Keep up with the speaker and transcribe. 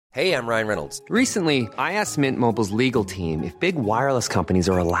Hey, I'm Ryan Reynolds. Recently, I asked Mint Mobile's legal team if big wireless companies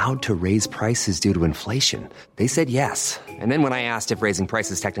are allowed to raise prices due to inflation. They said yes. And then when I asked if raising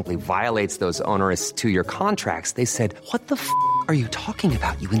prices technically violates those onerous two-year contracts, they said, "What the f*** are you talking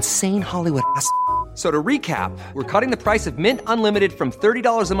about, you insane Hollywood ass?" So to recap, we're cutting the price of Mint Unlimited from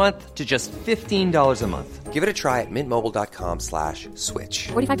 $30 a month to just $15 a month. Give it a try at mintmobile.com/switch.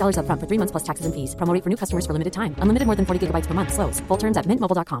 $45 up front for 3 months plus taxes and fees. Promo rate for new customers for limited time. Unlimited more than 40 gigabytes per month. Slows full terms at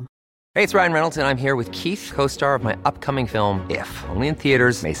mintmobile.com. Hey, it's Ryan Reynolds, and I'm here with Keith, co-star of my upcoming film, If, only in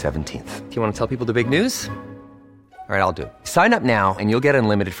theaters May 17th. Do you want to tell people the big news? All right, I'll do it. Sign up now and you'll get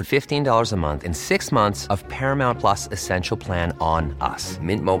unlimited for $15 a month and 6 months of Paramount Plus Essential Plan on us.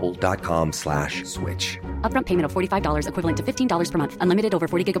 mintmobile.com/switch. Upfront payment of $45 equivalent to $15 per month. Unlimited over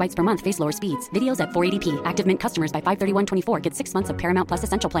 40 gigabytes per month. Face lower speeds. Videos at 480p. Active Mint customers by 531.24 get 6 months of Paramount Plus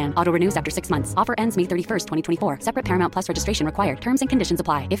Essential Plan. Auto renews after 6 months. Offer ends May 31st, 2024. Separate Paramount Plus registration required. Terms and conditions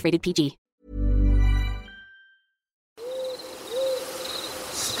apply if rated PG.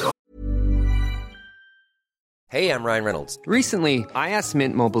 Hey, I'm Ryan Reynolds. Recently, I asked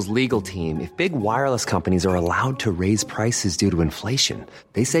Mint Mobile's legal team if big wireless companies are allowed to raise prices due to inflation.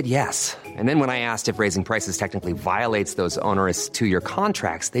 They said yes. And then when I asked if raising prices technically violates those onerous two-year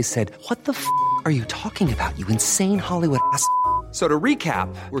contracts, they said, "What the f*** are you talking about, you insane Hollywood ass?" So to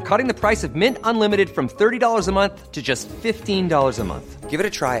recap, we're cutting the price of Mint Unlimited from $30 a month to just $15 a month. Give it a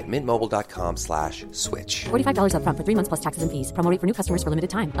try at mintmobile.com/switch. $45 up front for 3 months plus taxes and fees. Promo rate for new customers for limited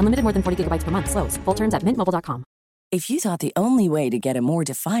time. Unlimited more than 40 gigabytes per month. Slows full terms at mintmobile.com. If you thought the only way to get a more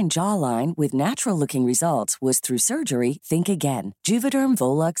defined jawline with natural-looking results was through surgery, think again. Juvederm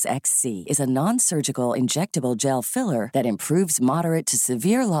Volux XC is a non-surgical injectable gel filler that improves moderate to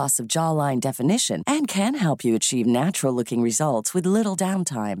severe loss of jawline definition and can help you achieve natural-looking results with little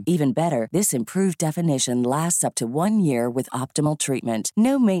downtime. Even better, this improved definition lasts up to 1 year with optimal treatment.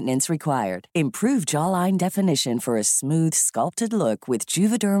 No maintenance required. Improve jawline definition for a smooth, sculpted look with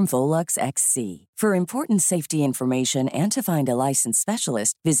Juvederm Volux XC. For important safety information and to find a licensed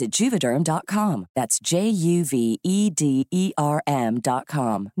specialist, visit Juvederm.com. That's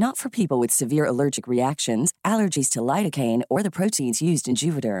JUVEDERM.com. Not for people with severe allergic reactions, allergies to lidocaine, or the proteins used in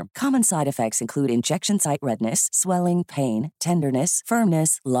Juvederm. Common side effects include injection site redness, swelling, pain, tenderness,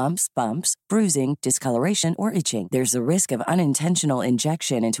 firmness, lumps, bumps, bruising, discoloration, or itching. There's a risk of unintentional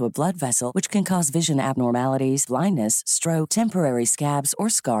injection into a blood vessel, which can cause vision abnormalities, blindness, stroke, temporary scabs, or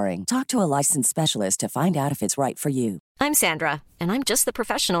scarring. Talk to a licensed specialist to find out if it's right for you. I'm Sandra, and I'm just the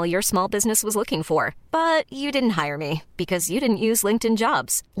professional your small business was looking for. But you didn't hire me because you didn't use LinkedIn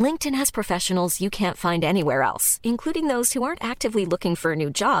Jobs. LinkedIn has professionals you can't find anywhere else, including those who aren't actively looking for a new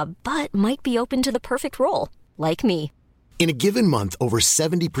job, but might be open to the perfect role, like me. In a given month, over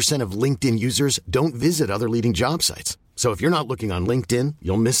 70% of LinkedIn users don't visit other leading job sites. So if you're not looking on LinkedIn,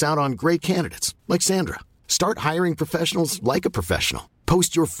 you'll miss out on great candidates like Sandra. Start hiring professionals like a professional.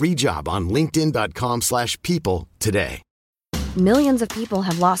 Post your free job on linkedin.com/people today. Millions of people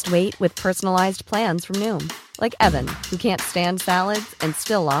have lost weight with personalized plans from Noom. Like Evan, who can't stand salads and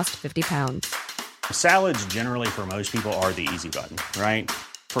still lost 50 pounds. Salads generally for most people are the easy button, right?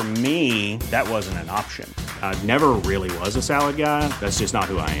 For me, that wasn't an option. I never really was a salad guy. That's just not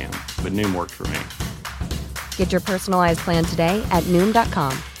who I am. But Noom worked for me. Get your personalized plan today at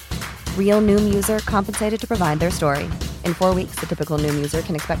Noom.com. Real Noom user compensated to provide their story. In 4 weeks, the typical Noom user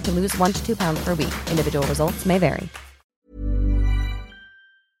can expect to lose 1 to 2 pounds per week. Individual results may vary.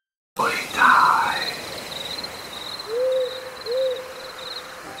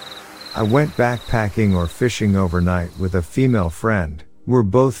 I went backpacking or fishing overnight with a female friend. We're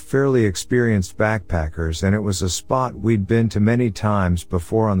both fairly experienced backpackers, and it was a spot we'd been to many times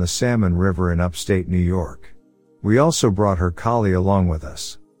before on the Salmon River in upstate New York. We also brought her collie along with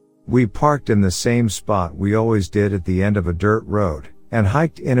us. We parked in the same spot we always did at the end of a dirt road, and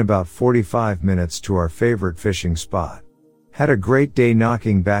hiked in about 45 minutes to our favorite fishing spot. Had a great day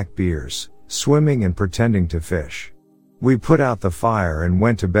knocking back beers, swimming and pretending to fish. We put out the fire and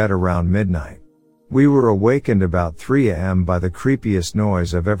went to bed around midnight. We were awakened about 3 a.m. by the creepiest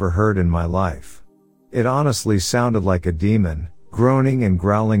noise I've ever heard in my life. It honestly sounded like a demon, groaning and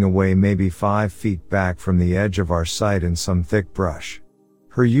growling away maybe 5 feet back from the edge of our site in some thick brush.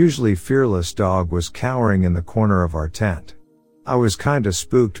 Her usually fearless dog was cowering in the corner of our tent. I was kinda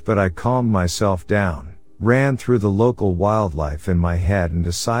spooked, but I calmed myself down, ran through the local wildlife in my head and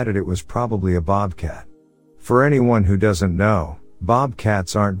decided it was probably a bobcat. For anyone who doesn't know,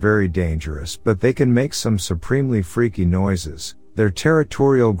 bobcats aren't very dangerous, but they can make some supremely freaky noises. Their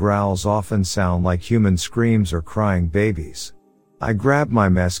territorial growls often sound like human screams or crying babies. I grabbed my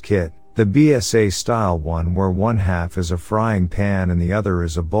mess kit, The BSA style one where one half is a frying pan and the other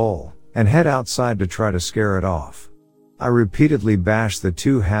is a bowl, and head outside to try to scare it off. I repeatedly bash the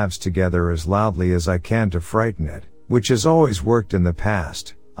two halves together as loudly as I can to frighten it, which has always worked in the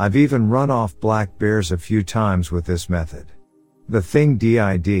past. I've even run off black bears a few times with this method. The thing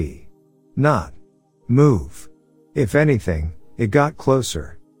did not move. If anything, it got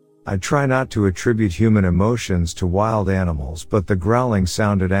closer. I try not to attribute human emotions to wild animals, but the growling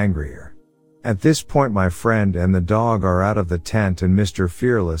sounded angrier. At this point my friend and the dog are out of the tent and Mr.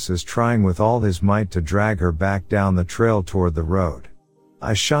 Fearless is trying with all his might to drag her back down the trail toward the road.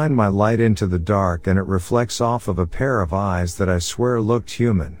 I shine my light into the dark and it reflects off of a pair of eyes that I swear looked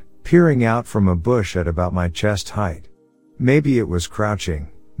human, peering out from a bush at about my chest height. Maybe it was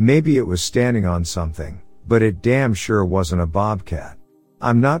crouching, maybe it was standing on something, but it damn sure wasn't a bobcat.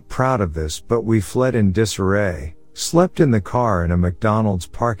 I'm not proud of this, but we fled in disarray, slept in the car in a McDonald's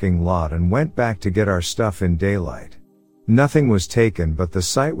parking lot and went back to get our stuff in daylight. Nothing was taken but the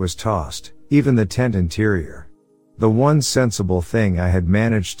site was tossed, even the tent interior. The one sensible thing I had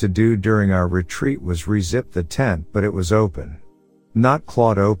managed to do during our retreat was re-zip the tent, but it was open. Not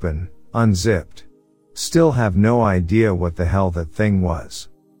clawed open, unzipped. Still have no idea what the hell that thing was.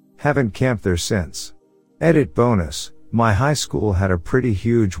 Haven't camped there since. Edit bonus, my high school had a pretty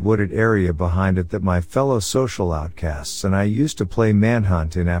huge wooded area behind it that my fellow social outcasts and I used to play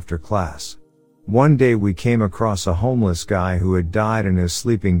manhunt in after class. One day we came across a homeless guy who had died in his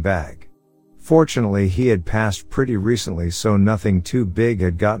sleeping bag. Fortunately he had passed pretty recently, so nothing too big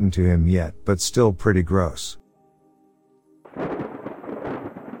had gotten to him yet, but still pretty gross.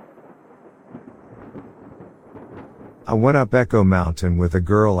 I went up Echo Mountain with a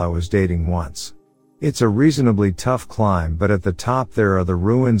girl I was dating once. It's a reasonably tough climb, but at the top there are the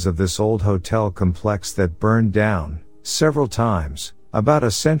ruins of this old hotel complex that burned down several times, about a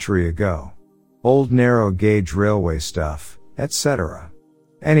century ago. Old narrow gauge railway stuff, etc.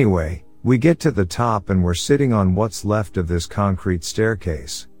 Anyway, we get to the top and we're sitting on what's left of this concrete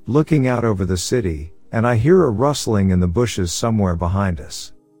staircase, looking out over the city, and I hear a rustling in the bushes somewhere behind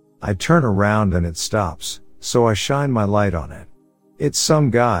us. I turn around and it stops, so I shine my light on it. It's some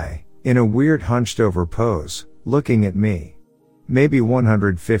guy, in a weird hunched over pose, looking at me. Maybe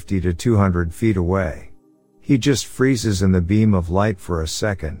 150 to 200 feet away. He just freezes in the beam of light for a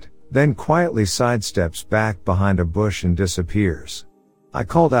second, then quietly sidesteps back behind a bush and disappears. I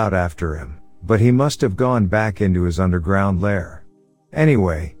called out after him, but he must have gone back into his underground lair.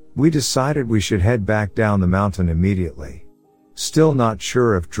 Anyway, we decided we should head back down the mountain immediately. Still not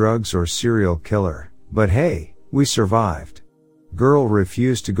sure if drugs or serial killer, but hey, we survived. Girl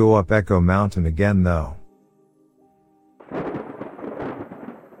refused to go up Echo Mountain again though.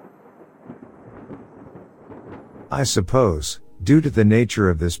 I suppose, due to the nature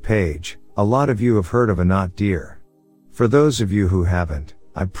of this page, a lot of you have heard of Anat deer. For those of you who haven't,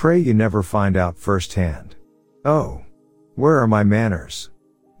 I pray you never find out firsthand. Oh. Where are my manners?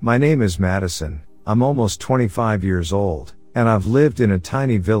 My name is Madison, I'm almost 25 years old, and I've lived in a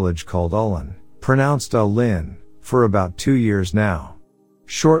tiny village called Ullin, pronounced Ullin, for about 2 years now.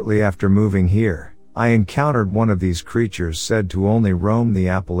 Shortly after moving here, I encountered one of these creatures said to only roam the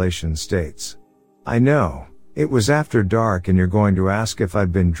Appalachian states. I know, it was after dark and you're going to ask if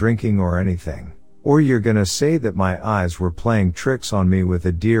I'd been drinking or anything. Or you're gonna say that my eyes were playing tricks on me with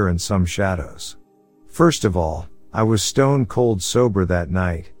a deer and some shadows. First of all, I was stone cold sober that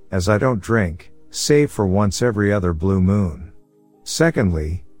night, as I don't drink, save for once every other blue moon.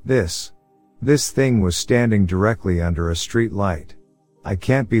 Secondly, this thing was standing directly under a street light. I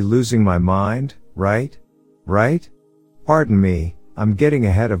can't be losing my mind, right? Right? Pardon me, I'm getting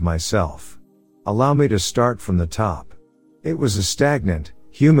ahead of myself. Allow me to start from the top. It was a stagnant,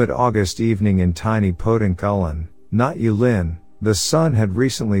 humid August evening in tiny Podunk Ullin, not Ullin. The sun had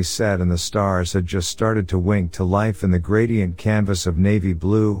recently set and the stars had just started to wink to life in the gradient canvas of navy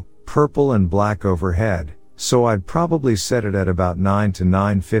blue, purple and black overhead, so I'd probably set it at about 9 to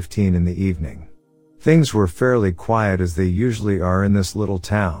 9:15 in the evening. Things were fairly quiet as they usually are in this little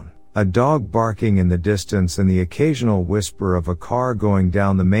town, a dog barking in the distance and the occasional whisper of a car going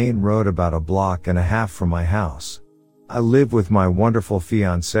down the main road about a block and a half from my house. I live with my wonderful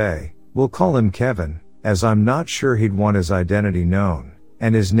fiancé, we'll call him Kevin, as I'm not sure he'd want his identity known,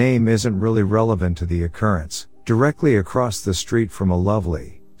 and his name isn't really relevant to the occurrence, directly across the street from a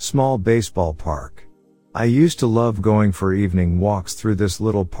lovely, small baseball park. I used to love going for evening walks through this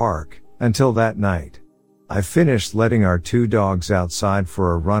little park, until that night. I finished letting our 2 dogs outside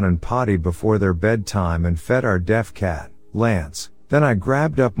for a run and potty before their bedtime and fed our deaf cat, Lance. Then I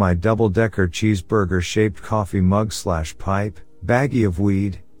grabbed up my double-decker cheeseburger-shaped coffee mug/pipe, baggie of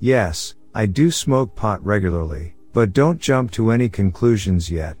weed, Yes, I do smoke pot regularly, but don't jump to any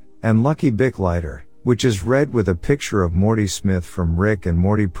conclusions yet. And Lucky Bic lighter, which is red with a picture of Morty Smith from Rick and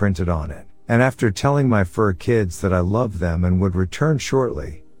Morty printed on it. And after telling my fur kids that I loved them and would return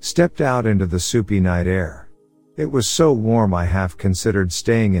shortly, stepped out into the soupy night air. It was so warm I half considered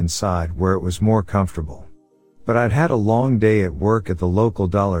staying inside where it was more comfortable. But I'd had a long day at work at the local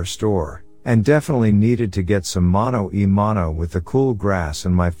dollar store, and definitely needed to get some mono with the cool grass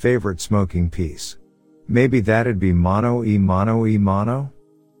and my favorite smoking piece. Maybe that'd be mono?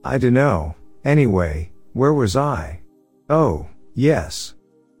 I dunno. Anyway, where was I? Oh, yes.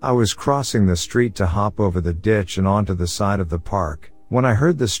 I was crossing the street to hop over the ditch and onto the side of the park, when I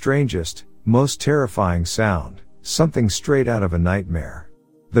heard the strangest, most terrifying sound, something straight out of a nightmare.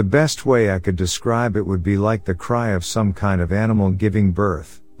 The best way I could describe it would be like the cry of some kind of animal giving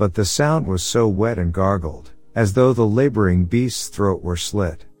birth, but the sound was so wet and gargled, as though the laboring beast's throat were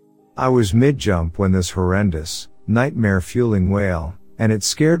slit. I was mid-jump when this horrendous, nightmare-fueling wail, and it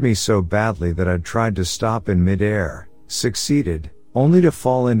scared me so badly that I'd tried to stop in mid-air, succeeded, only to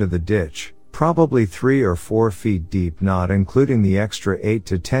fall into the ditch, probably 3 or 4 feet deep, not including the extra 8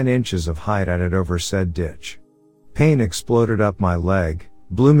 to 10 inches of height I had over said ditch. Pain exploded up my leg,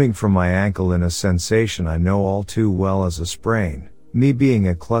 blooming from my ankle in a sensation I know all too well as a sprain, me being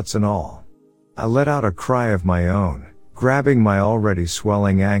a klutz and all. I let out a cry of my own, grabbing my already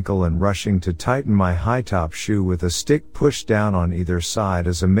swelling ankle and rushing to tighten my high-top shoe with a stick pushed down on either side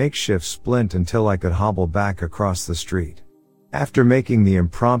as a makeshift splint until I could hobble back across the street. After making the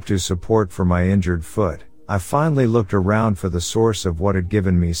impromptu support for my injured foot, I finally looked around for the source of what had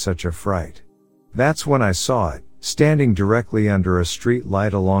given me such a fright. That's when I saw it, standing directly under a street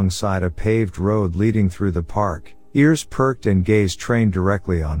light alongside a paved road leading through the park, ears perked and gaze trained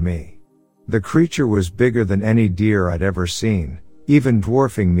directly on me. The creature was bigger than any deer I'd ever seen, even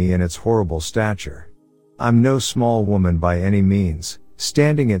dwarfing me in its horrible stature. I'm no small woman by any means,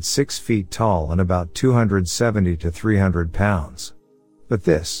 standing at 6 feet tall and about 270 to 300 pounds. But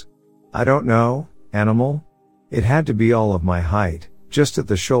this, I don't know, animal? It had to be all of my height, just at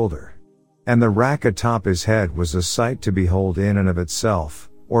the shoulder. And the rack atop his head was a sight to behold in and of itself,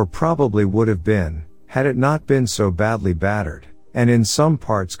 or probably would have been, had it not been so badly battered, and in some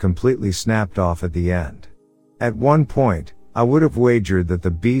parts completely snapped off at the end. At one point, I would have wagered that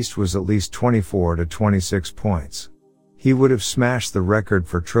the beast was at least 24 to 26 points. He would have smashed the record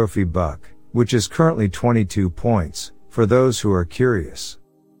for trophy buck, which is currently 22 points, for those who are curious.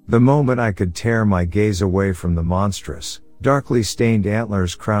 The moment I could tear my gaze away from the monstrous, darkly stained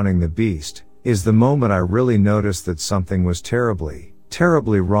antlers crowning the beast, is the moment I really noticed that something was terribly,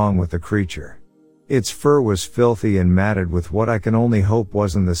 terribly wrong with the creature. Its fur was filthy and matted with what I can only hope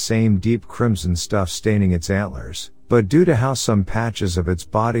wasn't the same deep crimson stuff staining its antlers, but due to how some patches of its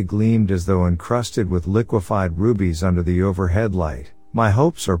body gleamed as though encrusted with liquefied rubies under the overhead light, my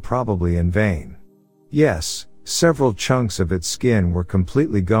hopes are probably in vain. Yes, several chunks of its skin were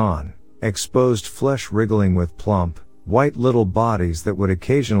completely gone, exposed flesh wriggling with plump, white little bodies that would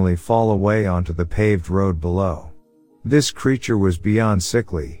occasionally fall away onto the paved road below. This creature was beyond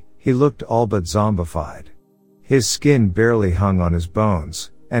sickly, he looked all but zombified. His skin barely hung on his bones,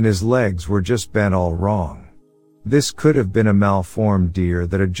 and his legs were just bent all wrong. This could have been a malformed deer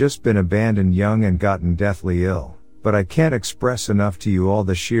that had just been abandoned young and gotten deathly ill, but I can't express enough to you all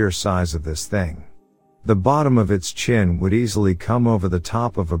the sheer size of this thing. The bottom of its chin would easily come over the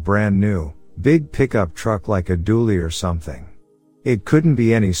top of a brand new, big pickup truck like a dually or something. It couldn't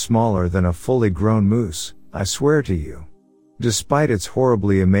be any smaller than a fully grown moose, I swear to you. Despite its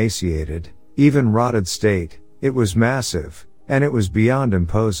horribly emaciated, even rotted state, it was massive, and it was beyond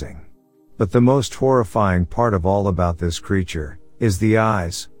imposing. But the most horrifying part of all about this creature is the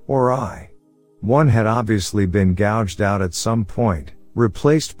eyes, or eye. One had obviously been gouged out at some point,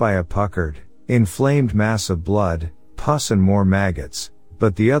 replaced by a puckered, inflamed mass of blood, pus and more maggots,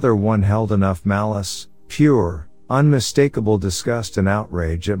 but the other one held enough malice, pure, unmistakable disgust and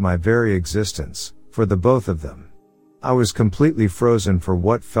outrage at my very existence, for the both of them. I was completely frozen for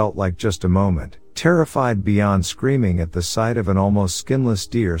what felt like just a moment, terrified beyond screaming at the sight of an almost skinless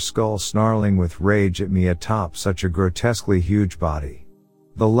deer skull snarling with rage at me atop such a grotesquely huge body.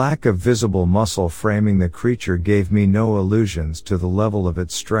 The lack of visible muscle framing the creature gave me no illusions to the level of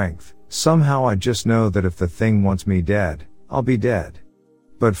its strength. Somehow I just know that if the thing wants me dead, I'll be dead.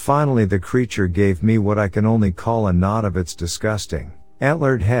 But finally the creature gave me what I can only call a nod of its disgusting,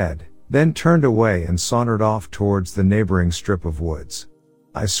 antlered head, then turned away and sauntered off towards the neighboring strip of woods.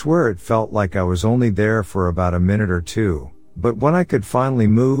 I swear it felt like I was only there for about a minute or two, but when I could finally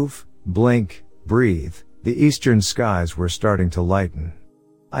move, blink, breathe, the eastern skies were starting to lighten.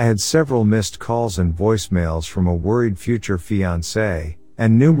 I had several missed calls and voicemails from a worried future fiancé,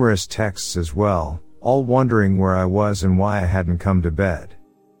 and numerous texts as well, all wondering where I was and why I hadn't come to bed.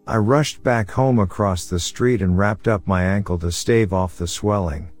 I rushed back home across the street and wrapped up my ankle to stave off the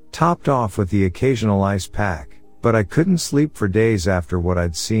swelling, topped off with the occasional ice pack, but I couldn't sleep for days after what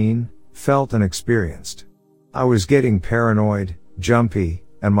I'd seen, felt and experienced. I was getting paranoid, jumpy,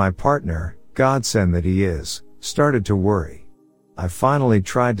 and my partner, godsend that he is, started to worry. I finally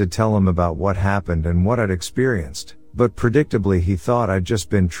tried to tell him about what happened and what I'd experienced, but predictably he thought I'd just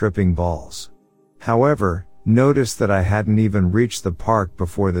been tripping balls. However, noticed that I hadn't even reached the park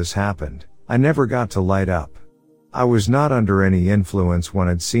before this happened. I never got to light up. I was not under any influence when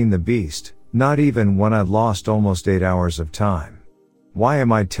I'd seen the beast, not even when I'd lost almost 8 hours of time. Why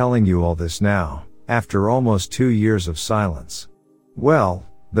am I telling you all this now, after almost 2 years of silence? Well,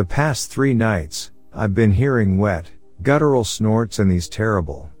 the past 3 nights, I've been hearing wet, guttural snorts and these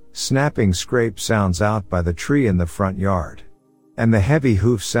terrible, snapping scrape sounds out by the tree in the front yard. And the heavy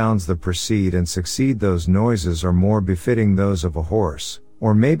hoof sounds that precede and succeed those noises are more befitting those of a horse,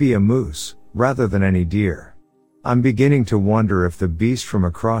 or maybe a moose, rather than any deer. I'm beginning to wonder if the beast from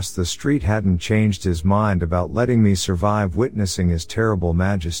across the street hadn't changed his mind about letting me survive witnessing his terrible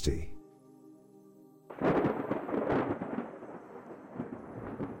majesty.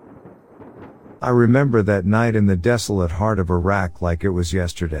 I remember that night in the desolate heart of Iraq like it was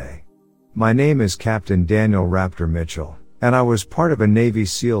yesterday. My name is Captain Daniel Raptor Mitchell, and I was part of a Navy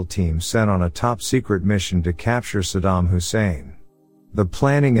SEAL team sent on a top-secret mission to capture Saddam Hussein. The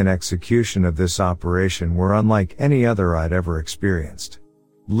planning and execution of this operation were unlike any other I'd ever experienced.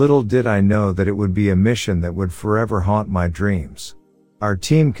 Little did I know that it would be a mission that would forever haunt my dreams. Our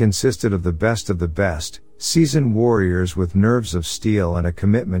team consisted of the best, seasoned warriors with nerves of steel and a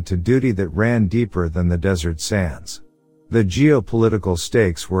commitment to duty that ran deeper than the desert sands. The geopolitical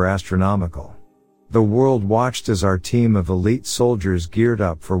stakes were astronomical. The world watched as our team of elite soldiers geared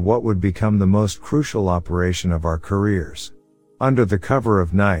up for what would become the most crucial operation of our careers. Under the cover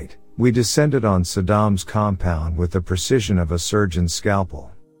of night, we descended on Saddam's compound with the precision of a surgeon's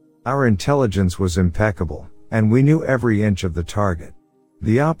scalpel. Our intelligence was impeccable, and we knew every inch of the target.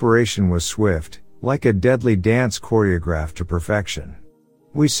 The operation was swift, like a deadly dance choreographed to perfection.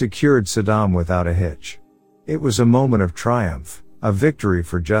 We secured Saddam without a hitch. It was a moment of triumph, a victory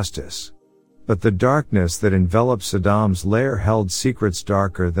for justice. But the darkness that enveloped Saddam's lair held secrets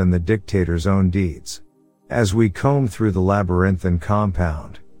darker than the dictator's own deeds. As we combed through the labyrinthine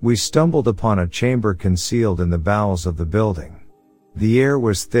compound, we stumbled upon a chamber concealed in the bowels of the building. The air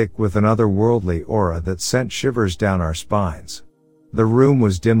was thick with an otherworldly aura that sent shivers down our spines. The room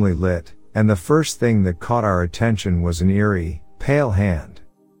was dimly lit, and the first thing that caught our attention was an eerie, pale hand.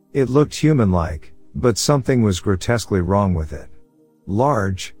 It looked human-like, but something was grotesquely wrong with it.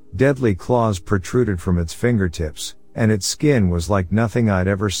 Large, deadly claws protruded from its fingertips, and its skin was like nothing I'd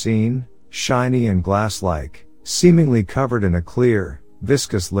ever seen, shiny and glass-like, seemingly covered in a clear,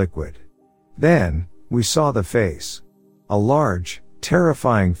 viscous liquid. Then, we saw the face. A large,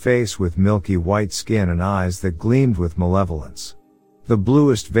 terrifying face with milky white skin and eyes that gleamed with malevolence. The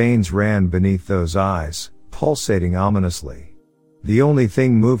bluest veins ran beneath those eyes, pulsating ominously. The only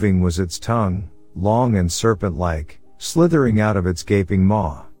thing moving was its tongue, long and serpent-like, slithering out of its gaping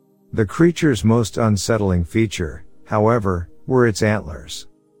maw. The creature's most unsettling feature, however, were its antlers.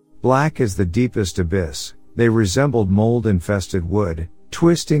 Black as the deepest abyss, they resembled mold-infested wood,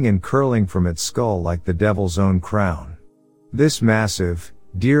 twisting and curling from its skull like the devil's own crown. This massive,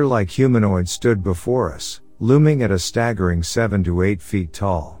 deer-like humanoid stood before us, looming at a staggering 7 to 8 feet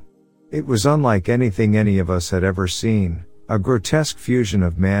tall. It was unlike anything any of us had ever seen, a grotesque fusion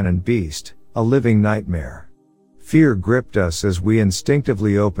of man and beast, a living nightmare. Fear gripped us as we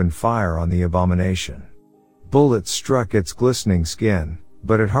instinctively opened fire on the abomination. Bullets struck its glistening skin,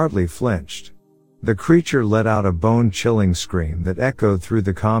 but it hardly flinched. The creature let out a bone-chilling scream that echoed through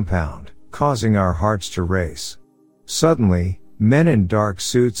the compound, causing our hearts to race. Suddenly, men in dark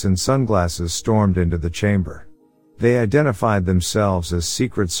suits and sunglasses stormed into the chamber. They identified themselves as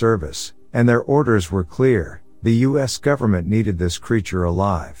Secret Service, and their orders were clear: the U.S. government needed this creature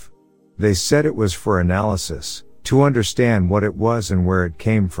alive. They said it was for analysis, to understand what it was and where it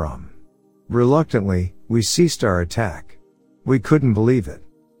came from. Reluctantly, we ceased our attack. We couldn't believe it.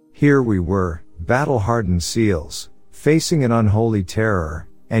 Here we were, battle-hardened SEALs, facing an unholy terror,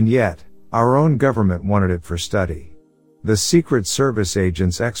 and yet, our own government wanted it for study. The Secret Service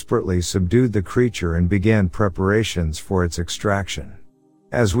agents expertly subdued the creature and began preparations for its extraction.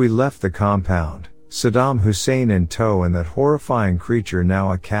 As we left the compound, Saddam Hussein in tow and that horrifying creature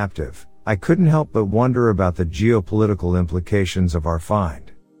now a captive, I couldn't help but wonder about the geopolitical implications of our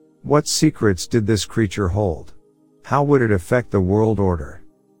find. What secrets did this creature hold? How would it affect the world order?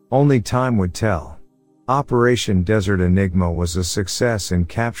 Only time would tell. Operation Desert Enigma was a success in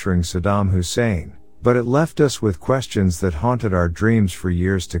capturing Saddam Hussein, but it left us with questions that haunted our dreams for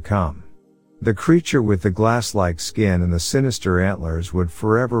years to come. The creature with the glass-like skin and the sinister antlers would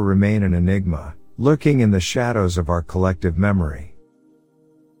forever remain an enigma, lurking in the shadows of our collective memory.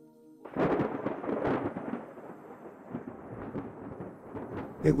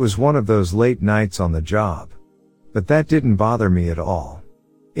 It was one of those late nights on the job. But that didn't bother me at all.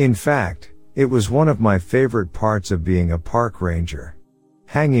 In fact, it was one of my favorite parts of being a park ranger.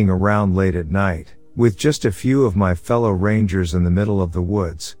 Hanging around late at night, with just a few of my fellow rangers in the middle of the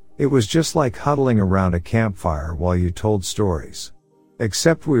woods, it was just like huddling around a campfire while you told stories.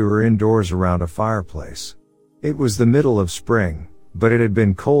 Except we were indoors around a fireplace. It was the middle of spring, but it had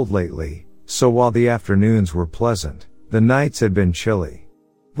been cold lately, so while the afternoons were pleasant, the nights had been chilly.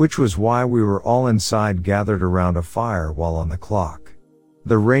 Which was why we were all inside gathered around a fire while on the clock.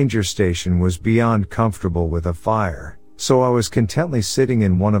 The ranger station was beyond comfortable with a fire, so I was contently sitting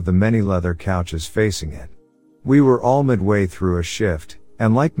in one of the many leather couches facing it. We were all midway through a shift,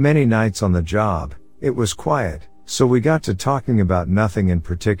 and like many nights on the job, it was quiet, so we got to talking about nothing in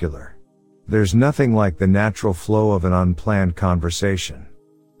particular. There's nothing like the natural flow of an unplanned conversation.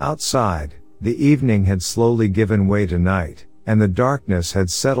 Outside, the evening had slowly given way to night, and the darkness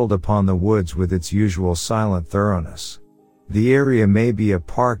had settled upon the woods with its usual silent thoroughness. The area may be a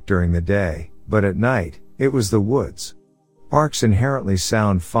park during the day, but at night, it was the woods. Parks inherently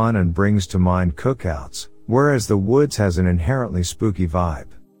sound fun and brings to mind cookouts, whereas the woods has an inherently spooky vibe.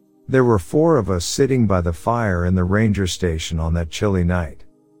 There were 4 of us sitting by the fire in the ranger station on that chilly night.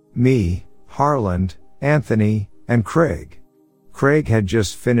 Me, Harland, Anthony, and Craig. Craig had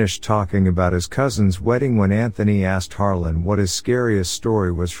just finished talking about his cousin's wedding when Anthony asked Harlan what his scariest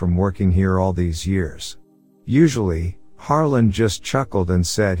story was from working here all these years. Usually, Harlan just chuckled and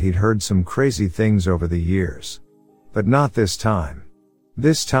said he'd heard some crazy things over the years. But not this time.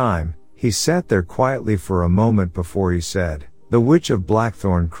 This time, he sat there quietly for a moment before he said, "The Witch of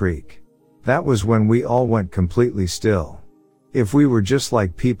Blackthorn Creek." That was when we all went completely still. If we were just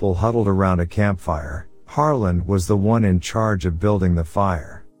like people huddled around a campfire, Harlan was the one in charge of building the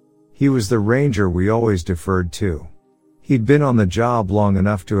fire. He was the ranger we always deferred to. He'd been on the job long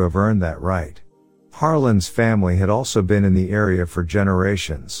enough to have earned that right. Harlan's family had also been in the area for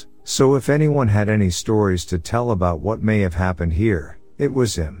generations, so if anyone had any stories to tell about what may have happened here, it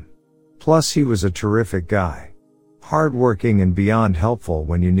was him. Plus he was a terrific guy. Hardworking and beyond helpful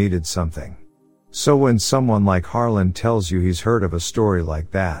when you needed something. So when someone like Harlan tells you he's heard of a story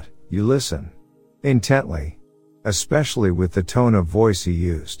like that, you listen. Intently. Especially with the tone of voice he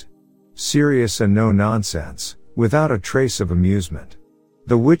used. Serious and no nonsense, without a trace of amusement.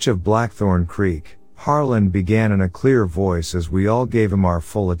 The Witch of Blackthorn Creek, Harlan began in a clear voice as we all gave him our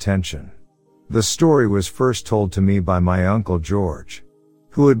full attention. The story was first told to me by my Uncle George,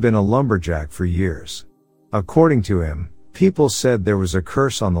 who had been a lumberjack for years. According to him, people said there was a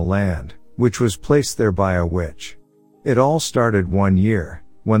curse on the land, which was placed there by a witch. It all started one year,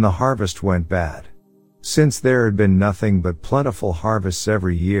 when the harvest went bad. Since there had been nothing but plentiful harvests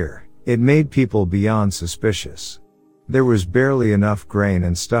every year, it made people beyond suspicious. There was barely enough grain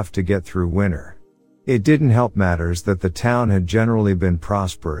and stuff to get through winter. It didn't help matters that the town had generally been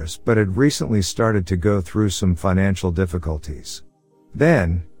prosperous but had recently started to go through some financial difficulties.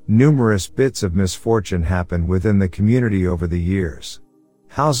 Then, numerous bits of misfortune happened within the community over the years.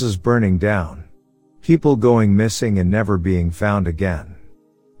 Houses burning down. People going missing and never being found again.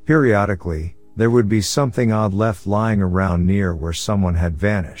 Periodically, there would be something odd left lying around near where someone had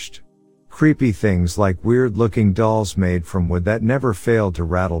vanished. Creepy things like weird-looking dolls made from wood that never failed to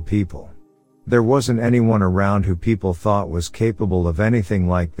rattle people. There wasn't anyone around who people thought was capable of anything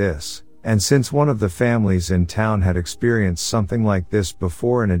like this, and since one of the families in town had experienced something like this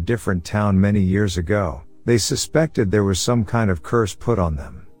before in a different town many years ago, they suspected there was some kind of curse put on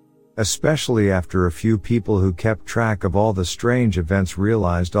them. Especially after a few people who kept track of all the strange events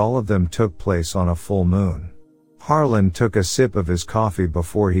realized all of them took place on a full moon. Harlan took a sip of his coffee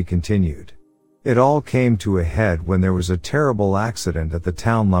before he continued. It all came to a head when there was a terrible accident at the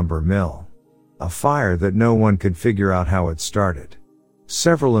town lumber mill. A fire that no one could figure out how it started.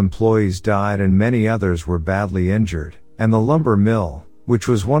 Several employees died and many others were badly injured, and the lumber mill, which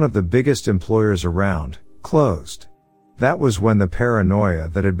was one of the biggest employers around, closed. That was when the paranoia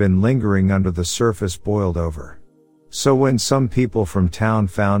that had been lingering under the surface boiled over. So when some people from town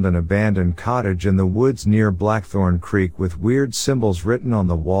found an abandoned cottage in the woods near Blackthorn Creek with weird symbols written on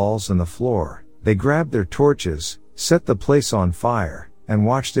the walls and the floor, they grabbed their torches, set the place on fire, and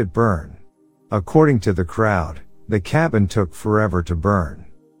watched it burn. According to the crowd, the cabin took forever to burn.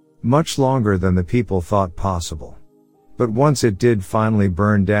 Much longer than the people thought possible. But once it did finally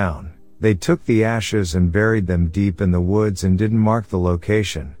burn down, they took the ashes and buried them deep in the woods and didn't mark the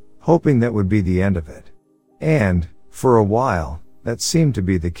location, hoping that would be the end of it. And, for a while, that seemed to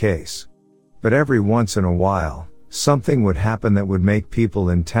be the case. But every once in a while, something would happen that would make people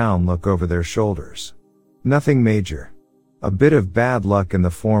in town look over their shoulders. Nothing major. A bit of bad luck in the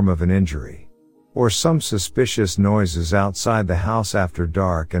form of an injury. Or some suspicious noises outside the house after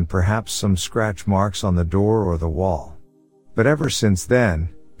dark and perhaps some scratch marks on the door or the wall. But ever since then,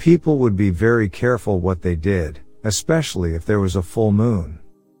 people would be very careful what they did, especially if there was a full moon.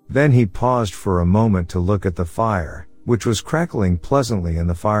 Then he paused for a moment to look at the fire, which was crackling pleasantly in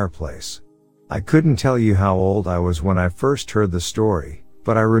the fireplace. I couldn't tell you how old I was when I first heard the story,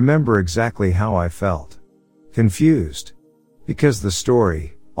 but I remember exactly how I felt. Confused. Because the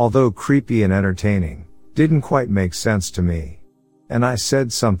story, although creepy and entertaining, didn't quite make sense to me. And I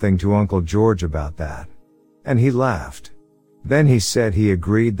said something to Uncle George about that. And he laughed. Then he said he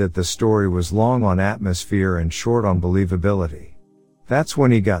agreed that the story was long on atmosphere and short on believability. That's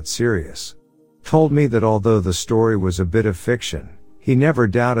when he got serious. Told me that although the story was a bit of fiction, he never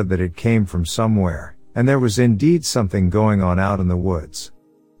doubted that it came from somewhere, and there was indeed something going on out in the woods.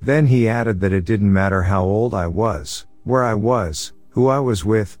 Then he added that it didn't matter how old I was, where I was, who I was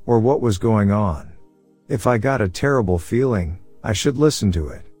with, or what was going on. If I got a terrible feeling, I should listen to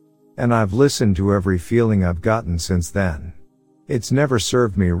it. And I've listened to every feeling I've gotten since then. It's never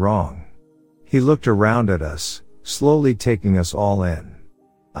served me wrong. He looked around at us, slowly taking us all in.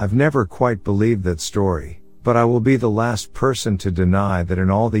 I've never quite believed that story, but I will be the last person to deny that in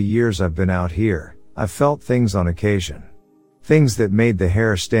all the years I've been out here, I've felt things on occasion. Things that made the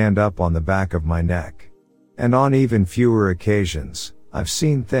hair stand up on the back of my neck. And on even fewer occasions, I've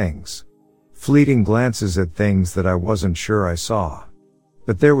seen things. Fleeting glances at things that I wasn't sure I saw.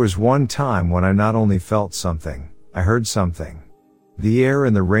 But there was one time when I not only felt something, I heard something. The air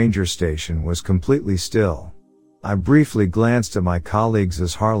in the ranger station was completely still. I briefly glanced at my colleagues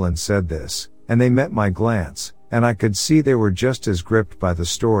as Harlan said this, and they met my glance, and I could see they were just as gripped by the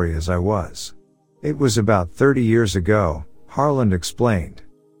story as I was. It was about 30 years ago, Harlan explained.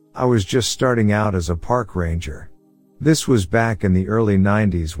 I was just starting out as a park ranger. This was back in the early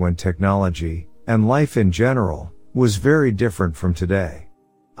 90s when technology, and life in general, was very different from today.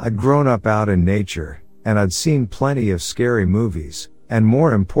 I'd grown up out in nature, and I'd seen plenty of scary movies, and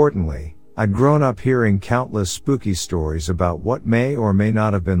more importantly, I'd grown up hearing countless spooky stories about what may or may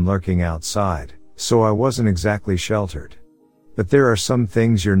not have been lurking outside, so I wasn't exactly sheltered. But there are some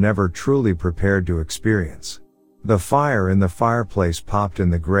things you're never truly prepared to experience. The fire in the fireplace popped in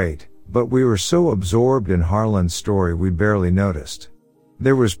the grate, but we were so absorbed in Harlan's story we barely noticed.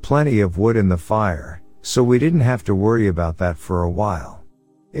 There was plenty of wood in the fire, so we didn't have to worry about that for a while.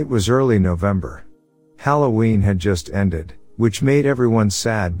 It was early November. Halloween had just ended, which made everyone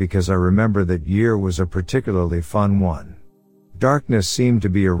sad because I remember that year was a particularly fun one. Darkness seemed to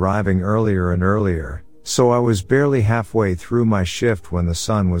be arriving earlier and earlier, so I was barely halfway through my shift when the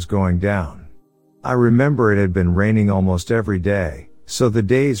sun was going down. I remember it had been raining almost every day, so the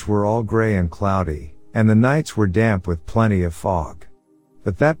days were all gray and cloudy, and the nights were damp with plenty of fog.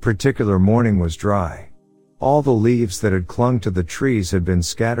 But that particular morning was dry. All the leaves that had clung to the trees had been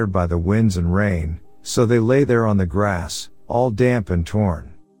scattered by the winds and rain, so they lay there on the grass, all damp and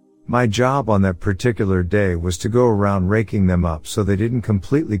torn. My job on that particular day was to go around raking them up so they didn't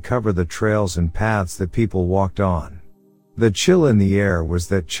completely cover the trails and paths that people walked on. The chill in the air was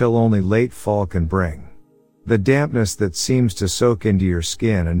that chill only late fall can bring. The dampness that seems to soak into your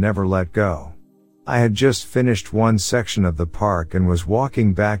skin and never let go. I had just finished one section of the park and was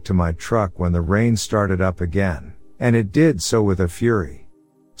walking back to my truck when the rain started up again, and it did so with a fury.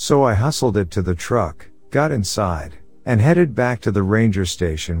 So I hustled it to the truck, got inside, and headed back to the ranger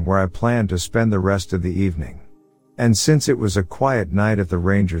station where I planned to spend the rest of the evening. And since it was a quiet night at the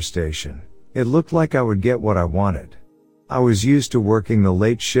ranger station, it looked like I would get what I wanted. I was used to working the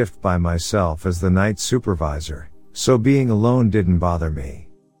late shift by myself as the night supervisor, so being alone didn't bother me.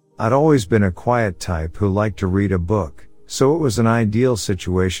 I'd always been a quiet type who liked to read a book, so it was an ideal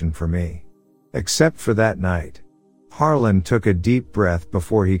situation for me. Except for that night. Harlan took a deep breath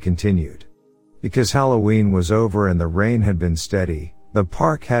before he continued. Because Halloween was over and the rain had been steady, the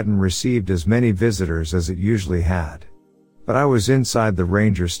park hadn't received as many visitors as it usually had. But I was inside the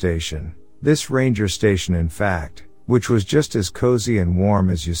ranger station, this ranger station in fact, which was just as cozy and warm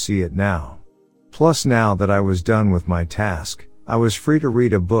as you see it now. Plus now that I was done with my task, I was free to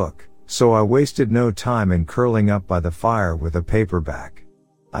read a book, so I wasted no time in curling up by the fire with a paperback.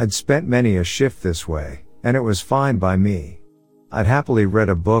 I'd spent many a shift this way, and it was fine by me. I'd happily read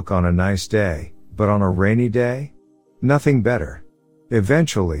a book on a nice day, but on a rainy day? Nothing better.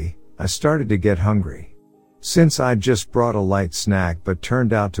 Eventually, I started to get hungry. Since I'd just brought a light snack but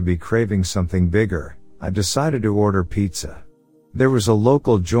turned out to be craving something bigger, I decided to order pizza. There was a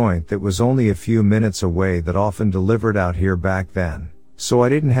local joint that was only a few minutes away that often delivered out here back then, so I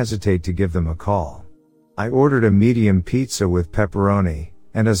didn't hesitate to give them a call. I ordered a medium pizza with pepperoni,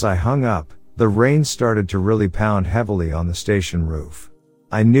 and as I hung up, the rain started to really pound heavily on the station roof.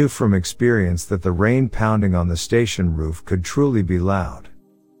 I knew from experience that the rain pounding on the station roof could truly be loud.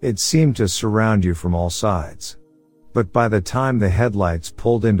 It seemed to surround you from all sides. But by the time the headlights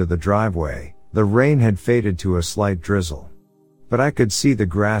pulled into the driveway, the rain had faded to a slight drizzle. But I could see the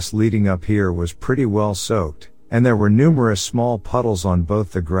grass leading up here was pretty well soaked, and there were numerous small puddles on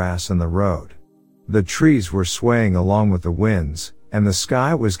both the grass and the road. The trees were swaying along with the winds, and the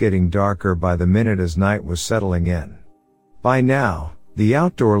sky was getting darker by the minute as night was settling in. By now, the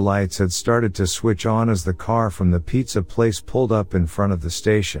outdoor lights had started to switch on as the car from the pizza place pulled up in front of the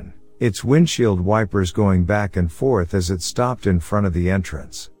station, its windshield wipers going back and forth as it stopped in front of the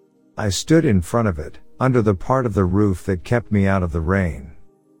entrance. I stood in front of it, under the part of the roof that kept me out of the rain.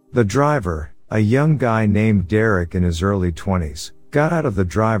 The driver, a young guy named Derek in his early 20s, got out of the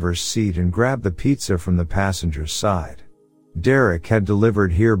driver's seat and grabbed the pizza from the passenger's side. Derek had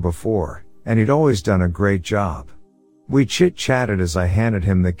delivered here before, and he'd always done a great job. We chit-chatted as I handed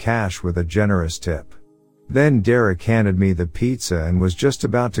him the cash with a generous tip. Then Derek handed me the pizza and was just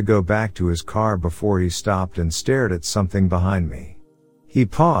about to go back to his car before he stopped and stared at something behind me. He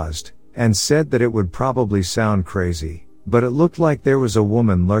paused, and said that it would probably sound crazy, but it looked like there was a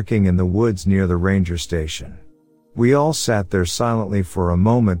woman lurking in the woods near the ranger station. We all sat there silently for a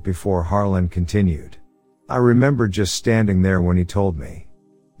moment before Harlan continued. I remember just standing there when he told me.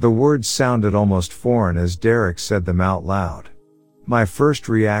 The words sounded almost foreign as Derek said them out loud. My first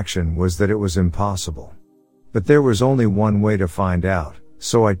reaction was that it was impossible. But there was only one way to find out,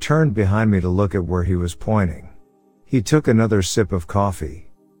 so I turned behind me to look at where he was pointing. He took another sip of coffee.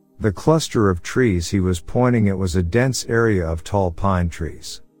 The cluster of trees he was pointing at was a dense area of tall pine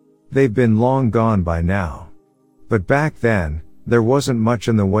trees. They've been long gone by now. But back then, there wasn't much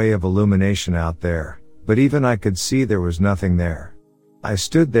in the way of illumination out there, but even I could see there was nothing there. I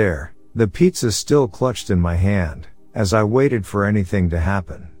stood there, the pizza still clutched in my hand, as I waited for anything to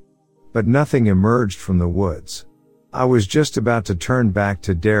happen. But nothing emerged from the woods. I was just about to turn back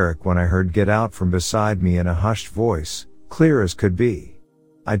to Derek when I heard "Get out" from beside me in a hushed voice, clear as could be.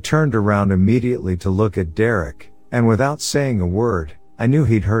 I turned around immediately to look at Derek, and without saying a word, I knew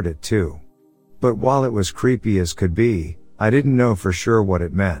he'd heard it too. But while it was creepy as could be, I didn't know for sure what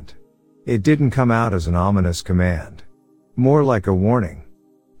it meant. It didn't come out as an ominous command. More like a warning.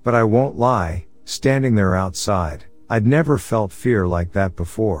 But I won't lie, standing there outside, I'd never felt fear like that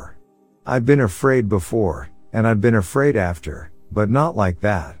before. I'd been afraid before, and I'd been afraid after, but not like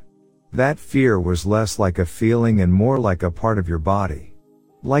that. That fear was less like a feeling and more like a part of your body.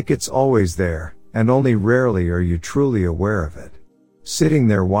 Like it's always there, and only rarely are you truly aware of it. Sitting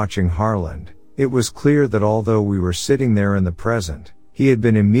there watching Harlan, it was clear that although we were sitting there in the present, he had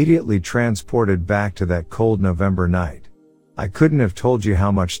been immediately transported back to that cold November night. I couldn't have told you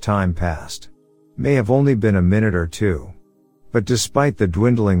how much time passed. May have only been a minute or two. But despite the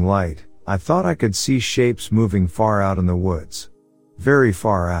dwindling light, I thought I could see shapes moving far out in the woods. Very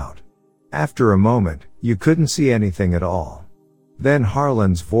far out. After a moment, you couldn't see anything at all. Then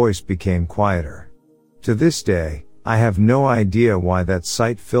Harlan's voice became quieter. To this day, I have no idea why that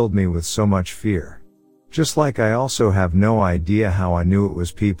sight filled me with so much fear. Just like I also have no idea how I knew it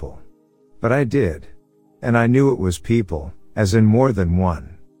was people. But I did. And I knew it was people, as in more than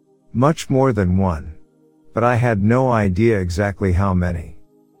one. Much more than one. But I had no idea exactly how many.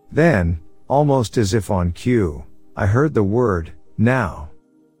 Then, almost as if on cue, I heard the word, "Now."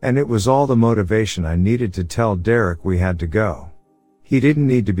 And it was all the motivation I needed to tell Derek we had to go. He didn't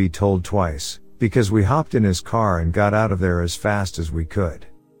need to be told twice, because we hopped in his car and got out of there as fast as we could.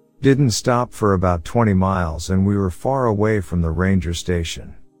 Didn't stop for about 20 miles and we were far away from the ranger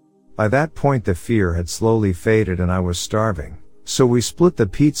station. By that point the fear had slowly faded and I was starving, so we split the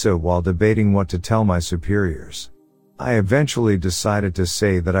pizza while debating what to tell my superiors. I eventually decided to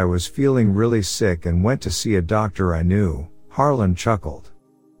say that I was feeling really sick and went to see a doctor I knew. Harlan chuckled.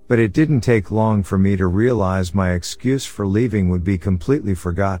 But it didn't take long for me to realize my excuse for leaving would be completely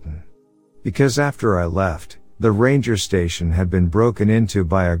forgotten. Because after I left, the ranger station had been broken into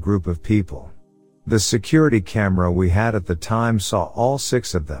by a group of people. The security camera we had at the time saw all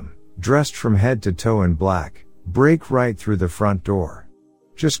 6 of them, dressed from head to toe in black, break right through the front door.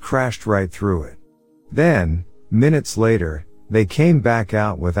 Just crashed right through it. Then, minutes later, they came back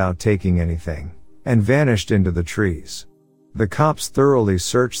out without taking anything, and vanished into the trees. The cops thoroughly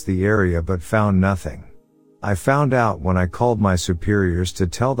searched the area but found nothing. I found out when I called my superiors to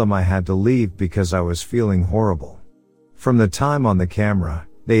tell them I had to leave because I was feeling horrible. From the time on the camera,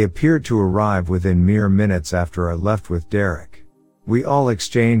 they appeared to arrive within mere minutes after I left with Derek. We all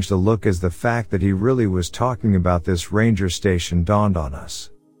exchanged a look as the fact that he really was talking about this ranger station dawned on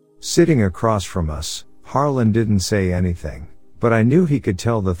us. Sitting across from us, Harlan didn't say anything, but I knew he could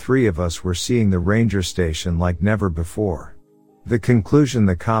tell the three of us were seeing the ranger station like never before. The conclusion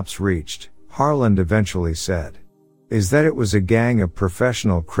the cops reached, Harlan eventually said, is that it was a gang of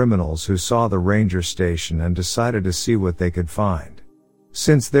professional criminals who saw the ranger station and decided to see what they could find.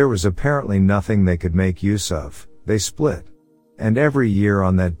 Since there was apparently nothing they could make use of, they split. And every year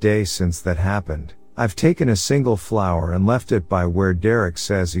on that day since that happened, I've taken a single flower and left it by where Derek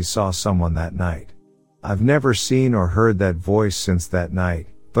says he saw someone that night. I've never seen or heard that voice since that night,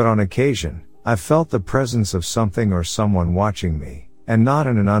 but on occasion, I've felt the presence of something or someone watching me, and not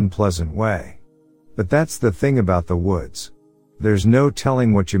in an unpleasant way. But that's the thing about the woods. There's no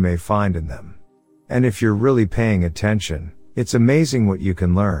telling what you may find in them. And if you're really paying attention, it's amazing what you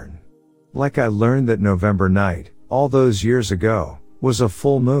can learn. Like I learned that November night, all those years ago, was a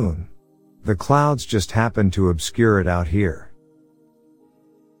full moon. The clouds just happened to obscure it out here.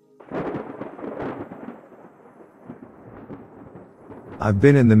 I've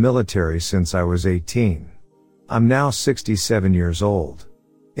been in the military since I was 18. I'm now 67 years old.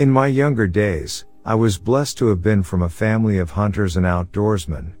 In my younger days, I was blessed to have been from a family of hunters and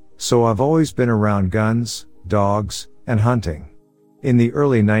outdoorsmen, so I've always been around guns, dogs, and hunting. In the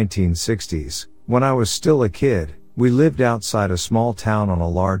early 1960s, when I was still a kid, we lived outside a small town on a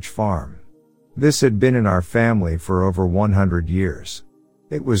large farm. This had been in our family for over 100 years.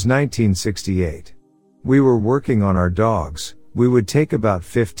 It was 1968. We were working on our dogs. We would take about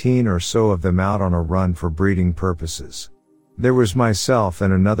 15 or so of them out on a run for breeding purposes. There was myself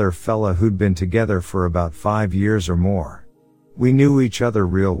and another fella who'd been together for about 5 years or more. We knew each other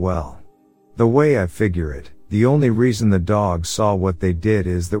real well. The way I figure it, the only reason the dogs saw what they did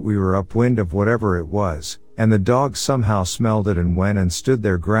is that we were upwind of whatever it was, and the dogs somehow smelled it and went and stood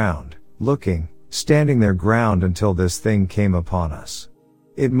their ground, standing their ground until this thing came upon us.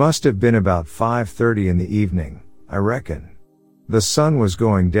 It must have been about 5:30 in the evening, I reckon. The sun was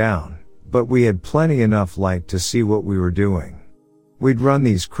going down, but we had plenty enough light to see what we were doing. We'd run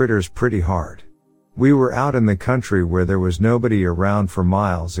these critters pretty hard. We were out in the country where there was nobody around for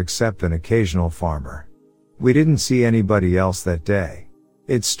miles except an occasional farmer. We didn't see anybody else that day.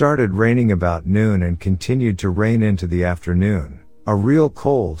 It started raining about noon and continued to rain into the afternoon, a real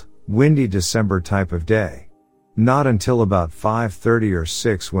cold, windy December type of day. Not until about 5:30 or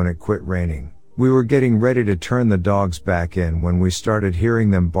 6 when it quit raining. We were getting ready to turn the dogs back in when we started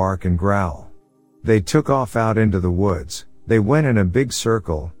hearing them bark and growl. They took off out into the woods. They went in a big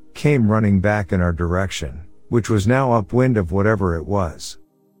circle, came running back in our direction, which was now upwind of whatever it was.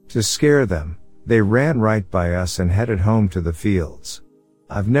 To scare them, they ran right by us and headed home to the fields.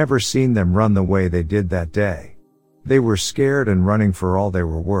 I've never seen them run the way they did that day. They were scared and running for all they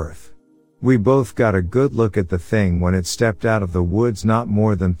were worth. We both got a good look at the thing when it stepped out of the woods not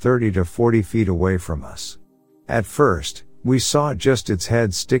more than 30 to 40 feet away from us. At first, we saw just its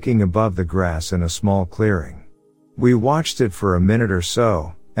head sticking above the grass in a small clearing. We watched it for a minute or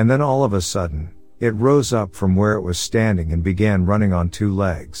so, and then all of a sudden, it rose up from where it was standing and began running on 2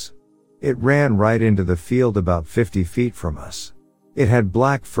 legs. It ran right into the field about 50 feet from us. It had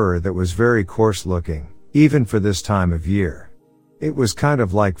black fur that was very coarse looking, even for this time of year. It was kind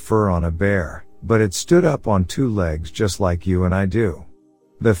of like fur on a bear, but it stood up on 2 legs just like you and I do.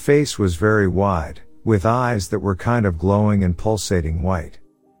 The face was very wide, with eyes that were kind of glowing and pulsating white.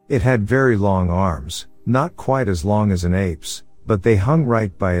 It had very long arms, not quite as long as an ape's, but they hung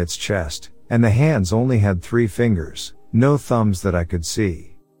right by its chest, and the hands only had 3 fingers, no thumbs that I could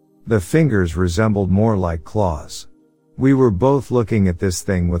see. The fingers resembled more like claws. We were both looking at this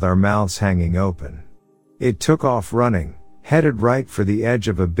thing with our mouths hanging open. It took off running, headed right for the edge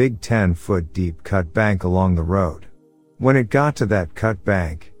of a big 10-foot deep cut bank along the road. When it got to that cut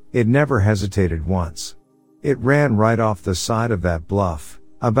bank, it never hesitated once. It ran right off the side of that bluff,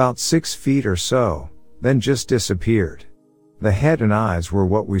 about 6 feet or so, then just disappeared. The head and eyes were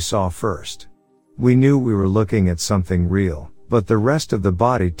what we saw first. We knew we were looking at something real, but the rest of the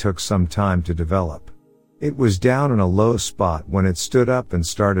body took some time to develop. It was down in a low spot when it stood up and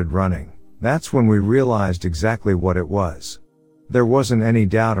started running. That's when we realized exactly what it was. There wasn't any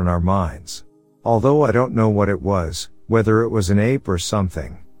doubt in our minds. Although I don't know what it was, whether it was an ape or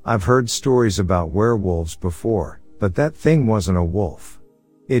something. I've heard stories about werewolves before, but that thing wasn't a wolf.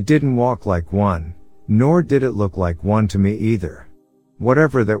 It didn't walk like one, nor did it look like one to me either.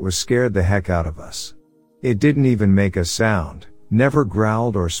 Whatever that was scared the heck out of us. It didn't even make a sound, never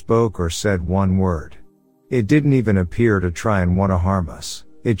growled or spoke or said one word. It didn't even appear to try and want to harm us.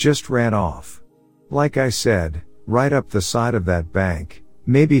 It just ran off. Like I said, right up the side of that bank,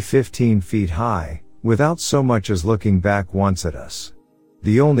 maybe 15 feet high, without so much as looking back once at us.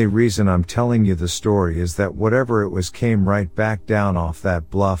 The only reason I'm telling you the story is that whatever it was came right back down off that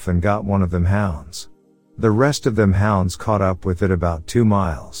bluff and got one of them hounds. The rest of them hounds caught up with it about 2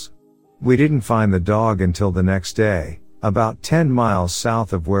 miles. We didn't find the dog until the next day, about 10 miles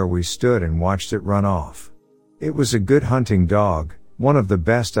south of where we stood and watched it run off. It was a good hunting dog, one of the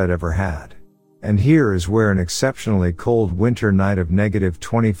best I'd ever had. And here is where an exceptionally cold winter night of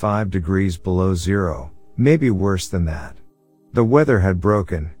 -25 degrees below zero, maybe worse than that. The weather had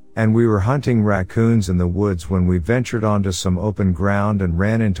broken, and we were hunting raccoons in the woods when we ventured onto some open ground and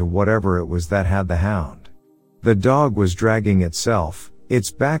ran into whatever it was that had the hound. The dog was dragging itself,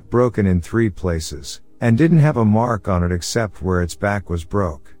 its back broken in 3 places, and didn't have a mark on it except where its back was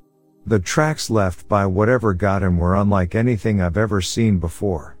broke. The tracks left by whatever got him were unlike anything I've ever seen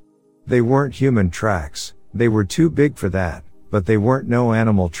before. They weren't human tracks, they were too big for that, but they weren't no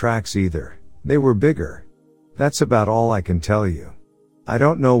animal tracks either, they were bigger. That's about all I can tell you. I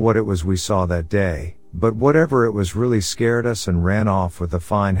don't know what it was we saw that day, but whatever it was really scared us and ran off with a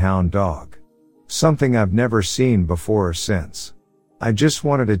fine hound dog. Something I've never seen before or since. I just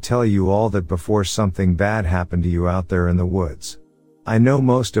wanted to tell you all that before something bad happened to you out there in the woods. I know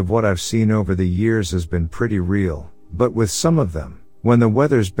most of what I've seen over the years has been pretty real, but with some of them, when the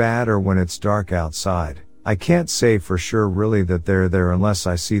weather's bad or when it's dark outside, I can't say for sure really that they're there unless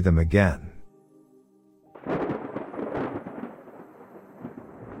I see them again.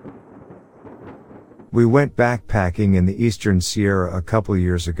 We went backpacking in the Eastern Sierra a couple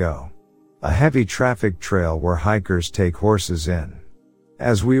years ago. A heavy traffic trail where hikers take horses in.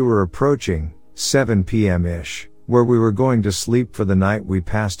 As we were approaching, 7 p.m.-ish, where we were going to sleep for the night, we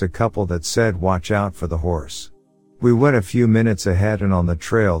passed a couple that said watch out for the horse. We went a few minutes ahead and on the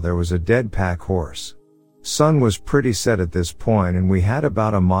trail there was a dead pack horse. Sun was pretty set at this point and we had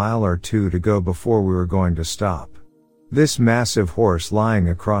about a mile or 2 to go before we were going to stop. This massive horse lying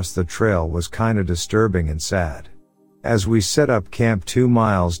across the trail was kinda disturbing and sad. As we set up camp 2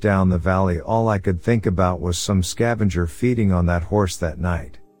 miles down the valley, all I could think about was some scavenger feeding on that horse that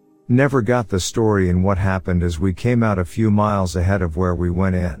night. Never got the story in what happened as we came out a few miles ahead of where we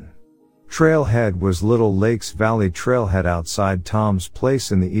went in. Trailhead was Little Lakes Valley Trailhead outside Tom's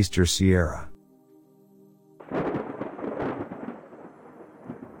place in the Eastern Sierra.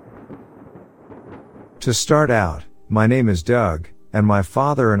 To start out, my name is Doug, and my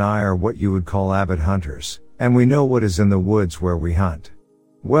father and I are what you would call avid hunters, and we know what is in the woods where we hunt.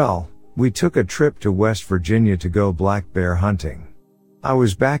 Well, we took a trip to West Virginia to go black bear hunting. I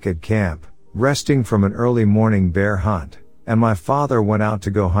was back at camp, resting from an early morning bear hunt, and my father went out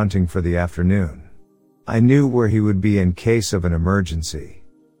to go hunting for the afternoon. I knew where he would be in case of an emergency.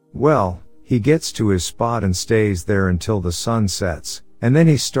 Well, he gets to his spot and stays there until the sun sets, and then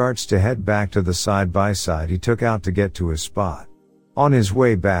he starts to head back to the side-by-side he took out to get to his spot. On his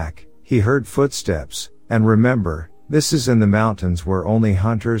way back, he heard footsteps, and remember, this is in the mountains where only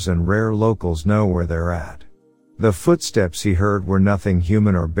hunters and rare locals know where they're at. The footsteps he heard were nothing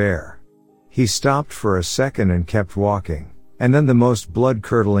human or bear. He stopped for a second and kept walking, and then the most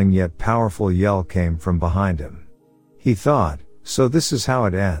blood-curdling yet powerful yell came from behind him. He thought, so this is how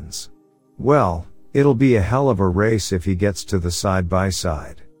it ends. Well, it'll be a hell of a race if he gets to the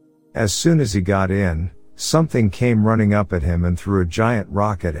side-by-side. As soon as he got in, something came running up at him and threw a giant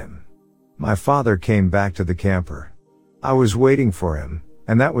rock at him. My father came back to the camper. I was waiting for him,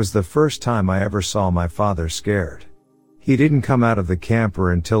 and that was the first time I ever saw my father scared. He didn't come out of the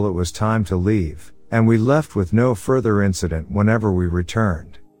camper until it was time to leave, and we left with no further incident whenever we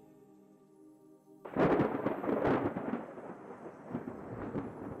returned.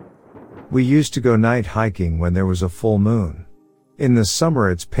 We used to go night hiking when there was a full moon. In the summer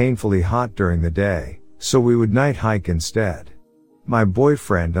it's painfully hot during the day, so we would night hike instead. My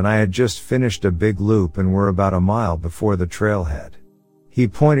boyfriend and I had just finished a big loop and were about a mile before the trailhead. He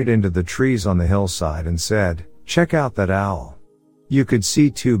pointed into the trees on the hillside and said, "Check out that owl." You could see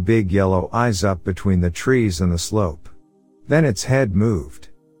 2 big yellow eyes up between the trees and the slope. Then its head moved.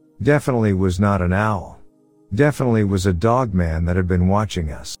 Definitely was not an owl. Definitely was a dogman that had been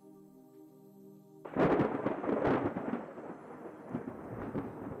watching us.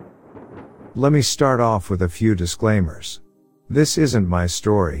 Let me start off with a few disclaimers. This isn't my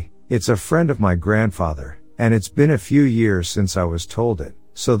story, it's a friend of my grandfather, and it's been a few years since I was told it,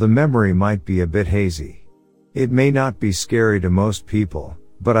 so the memory might be a bit hazy. It may not be scary to most people,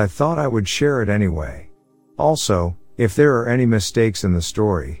 but I thought I would share it anyway. Also, if there are any mistakes in the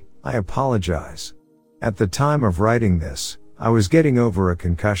story, I apologize. At the time of writing this, I was getting over a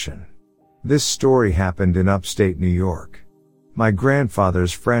concussion. This story happened in upstate New York. My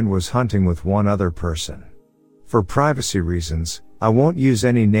grandfather's friend was hunting with one other person. For privacy reasons, I won't use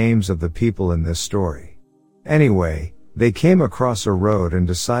any names of the people in this story. Anyway, they came across a road and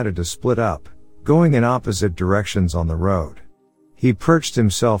decided to split up, going in opposite directions on the road. He perched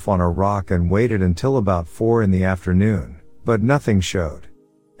himself on a rock and waited until about 4 p.m, but nothing showed.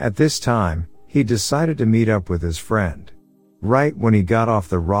 At this time, he decided to meet up with his friend. Right when he got off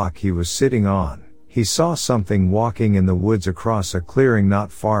the rock he was sitting on, he saw something walking in the woods across a clearing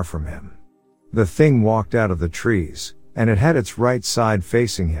not far from him. The thing walked out of the trees, and it had its right side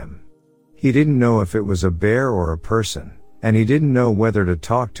facing him. He didn't know if it was a bear or a person, and he didn't know whether to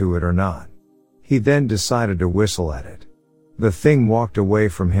talk to it or not. He then decided to whistle at it. The thing walked away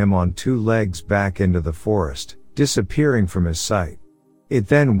from him on 2 legs back into the forest, disappearing from his sight. It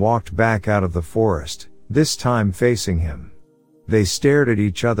then walked back out of the forest, this time facing him. They stared at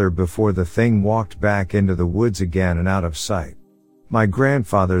each other before the thing walked back into the woods again and out of sight. My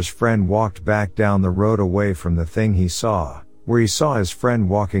grandfather's friend walked back down the road away from the thing he saw, where he saw his friend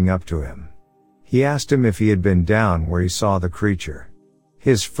walking up to him. He asked him if he had been down where he saw the creature.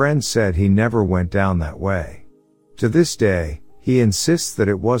 His friend said he never went down that way. To this day, he insists that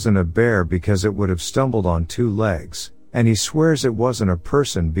it wasn't a bear because it would have stumbled on 2 legs, and he swears it wasn't a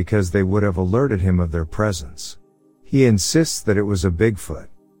person because they would have alerted him of their presence. He insists that it was a Bigfoot.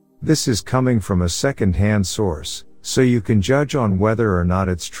 This is coming from a second-hand source, so you can judge on whether or not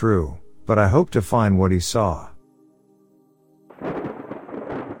it's true, but I hope to find what he saw.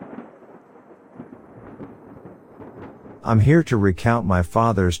 I'm here to recount my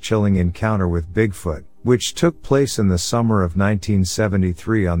father's chilling encounter with Bigfoot, which took place in the summer of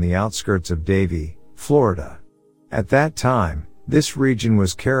 1973 on the outskirts of Davie, Florida. At that time, this region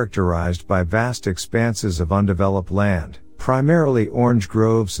was characterized by vast expanses of undeveloped land, primarily orange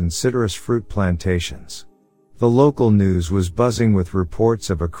groves and citrus fruit plantations. The local news was buzzing with reports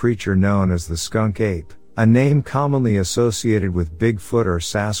of a creature known as the skunk ape, a name commonly associated with Bigfoot or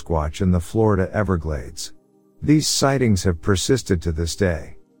Sasquatch in the Florida Everglades. These sightings have persisted to this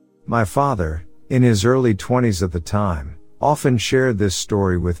day. My father, in his early 20s at the time, often shared this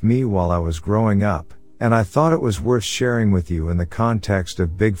story with me while I was growing up, and I thought it was worth sharing with you in the context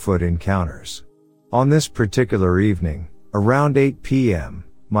of Bigfoot encounters. On this particular evening, around 8 p.m.,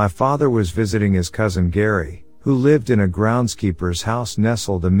 my father was visiting his cousin Gary, who lived in a groundskeeper's house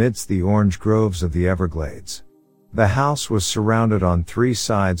nestled amidst the orange groves of the Everglades. The house was surrounded on 3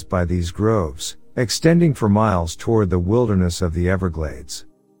 sides by these groves, extending for miles toward the wilderness of the Everglades.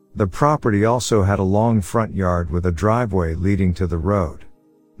 The property also had a long front yard with a driveway leading to the road.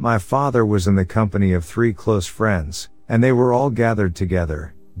 My father was in the company of 3 close friends, and they were all gathered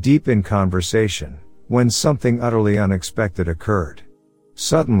together, deep in conversation, when something utterly unexpected occurred.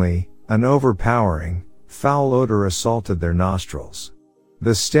 Suddenly, an overpowering, foul odor assaulted their nostrils.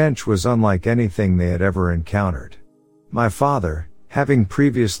 The stench was unlike anything they had ever encountered. My father, having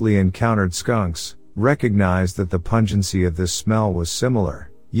previously encountered skunks, recognized that the pungency of this smell was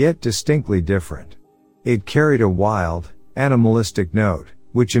similar, yet distinctly different. It carried a wild, animalistic note,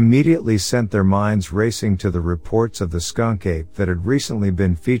 which immediately sent their minds racing to the reports of the skunk ape that had recently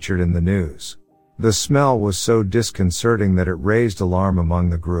been featured in the news. The smell was so disconcerting that it raised alarm among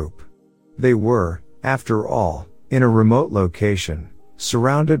the group. They were, after all, in a remote location,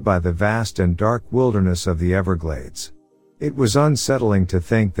 surrounded by the vast and dark wilderness of the Everglades. It was unsettling to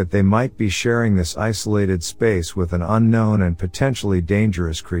think that they might be sharing this isolated space with an unknown and potentially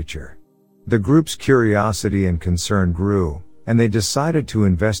dangerous creature. The group's curiosity and concern grew, and they decided to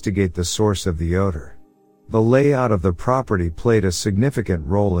investigate the source of the odor. The layout of the property played a significant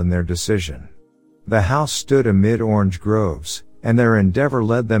role in their decision. The house stood amid orange groves, and their endeavor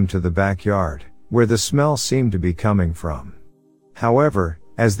led them to the backyard, where the smell seemed to be coming from. However,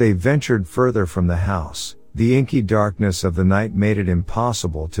 as they ventured further from the house, the inky darkness of the night made it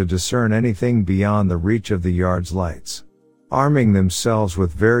impossible to discern anything beyond the reach of the yard's lights. Arming themselves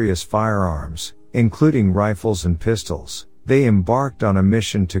with various firearms, including rifles and pistols, they embarked on a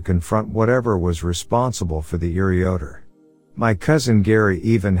mission to confront whatever was responsible for the eerie odor. My cousin Gary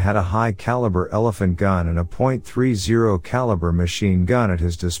even had a high-caliber elephant gun and a .30 caliber machine gun at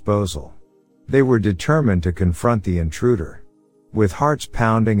his disposal. They were determined to confront the intruder. With hearts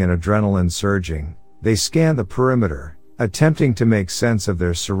pounding and adrenaline surging, they scanned the perimeter, attempting to make sense of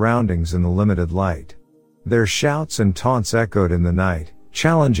their surroundings in the limited light. Their shouts and taunts echoed in the night,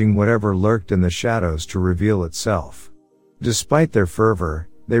 challenging whatever lurked in the shadows to reveal itself. Despite their fervor,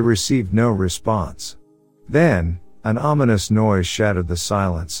 they received no response. Then, an ominous noise shattered the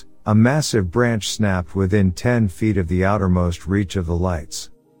silence. A massive branch snapped within 10 feet of the outermost reach of the lights.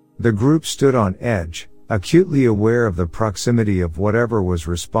 The group stood on edge, acutely aware of the proximity of whatever was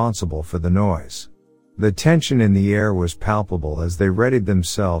responsible for the noise. The tension in the air was palpable as they readied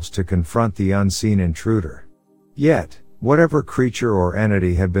themselves to confront the unseen intruder. Yet, whatever creature or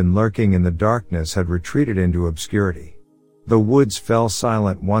entity had been lurking in the darkness had retreated into obscurity. The woods fell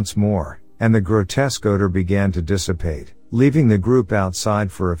silent once more, and the grotesque odor began to dissipate, leaving the group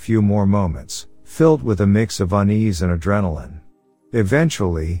outside for a few more moments, filled with a mix of unease and adrenaline.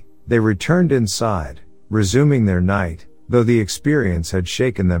 Eventually, they returned inside, resuming their night, though the experience had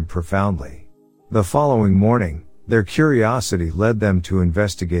shaken them profoundly. The following morning, their curiosity led them to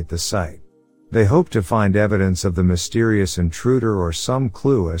investigate the site. They hoped to find evidence of the mysterious intruder or some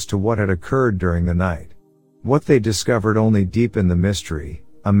clue as to what had occurred during the night. What they discovered only deepened the mystery.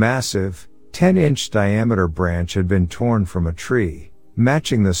 A massive, 10-inch diameter branch had been torn from a tree,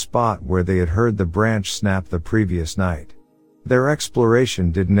 matching the spot where they had heard the branch snap the previous night. Their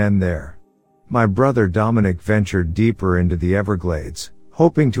exploration didn't end there. My brother Dominic ventured deeper into the Everglades,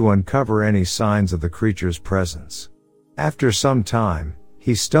 hoping to uncover any signs of the creature's presence. After some time,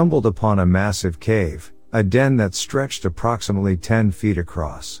 he stumbled upon a massive cave, a den that stretched approximately 10 feet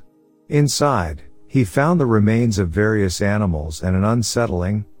across. Inside, he found the remains of various animals and an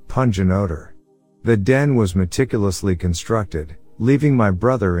unsettling, pungent odor. The den was meticulously constructed, leaving my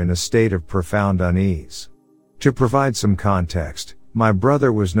brother in a state of profound unease. To provide some context, my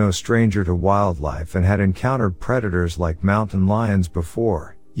brother was no stranger to wildlife and had encountered predators like mountain lions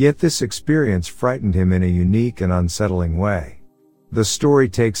before, yet this experience frightened him in a unique and unsettling way. The story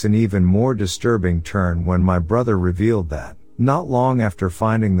takes an even more disturbing turn when my brother revealed that, not long after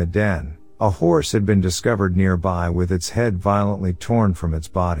finding the den, a horse had been discovered nearby with its head violently torn from its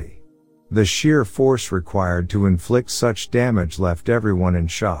body. The sheer force required to inflict such damage left everyone in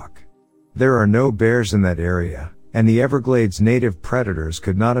shock. There are no bears in that area, and the Everglades' native predators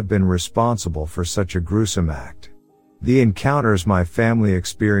could not have been responsible for such a gruesome act. The encounters my family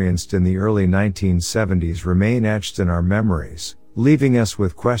experienced in the early 1970s remain etched in our memories, leaving us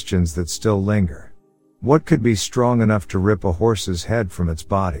with questions that still linger. What could be strong enough to rip a horse's head from its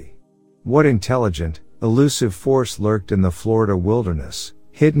body? What intelligent, elusive force lurked in the Florida wilderness,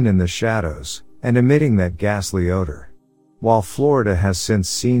 hidden in the shadows, and emitting that ghastly odor? While Florida has since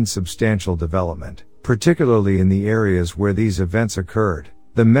seen substantial development, particularly in the areas where these events occurred,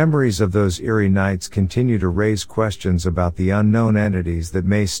 the memories of those eerie nights continue to raise questions about the unknown entities that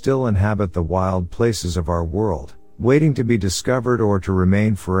may still inhabit the wild places of our world, waiting to be discovered or to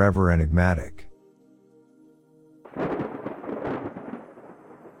remain forever enigmatic.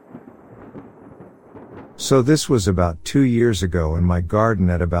 So this was about 2 years ago in my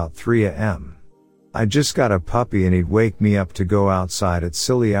garden at about 3 a.m. I just got a puppy and he'd wake me up to go outside at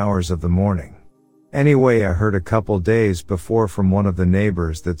silly hours of the morning. Anyway, I heard a couple days before from one of the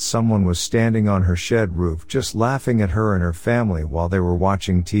neighbors that someone was standing on her shed roof just laughing at her and her family while they were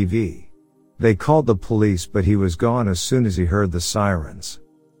watching TV. They called the police, but he was gone as soon as he heard the sirens.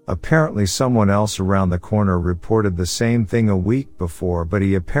 Apparently someone else around the corner reported the same thing a week before, but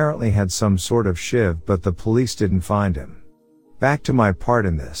he apparently had some sort of shiv, but the police didn't find him. Back to my part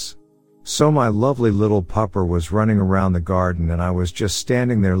in this. So my lovely little pupper was running around the garden and I was just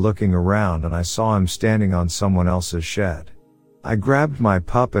standing there looking around and I saw him standing on someone else's shed. I grabbed my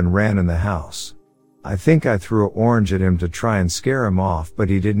pup and ran in the house. I think I threw an orange at him to try and scare him off, but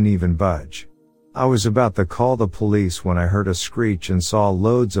he didn't even budge. I was about to call the police when I heard a screech and saw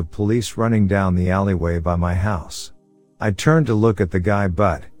loads of police running down the alleyway by my house. I turned to look at the guy,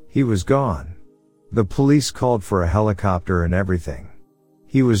 but he was gone. The police called for a helicopter and everything.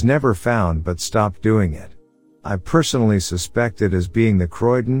 He was never found but stopped doing it. I personally suspect it as being the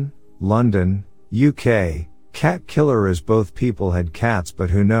Croydon, London, UK, cat killer, as both people had cats, but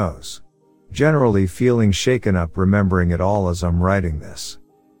who knows. Generally feeling shaken up remembering it all as I'm writing this.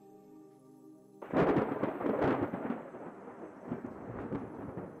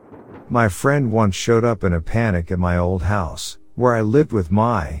 My friend once showed up in a panic at my old house, where I lived with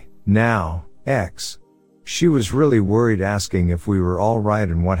my, now, ex. She was really worried, asking if we were all right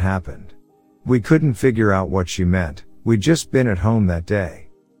and what happened. We couldn't figure out what she meant. We'd just been at home that day.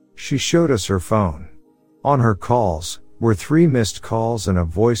 She showed us her phone. On her calls were 3 missed calls and a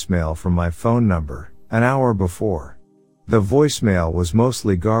voicemail from my phone number, an hour before. The voicemail was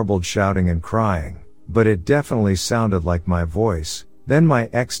mostly garbled shouting and crying, but it definitely sounded like my voice, then my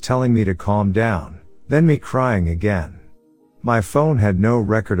ex telling me to calm down, then me crying again. My phone had no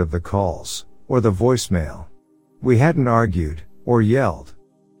record of the calls, or the voicemail. We hadn't argued, or yelled.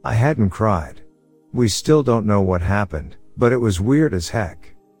 I hadn't cried. We still don't know what happened, but it was weird as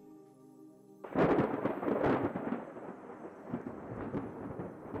heck.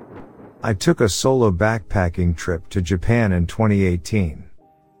 I took a solo backpacking trip to Japan in 2018.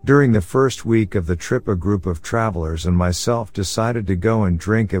 During the first week of the trip, a group of travelers and myself decided to go and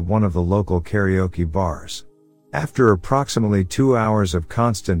drink at one of the local karaoke bars. After approximately 2 hours of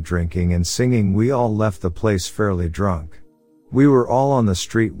constant drinking and singing, we all left the place fairly drunk. We were all on the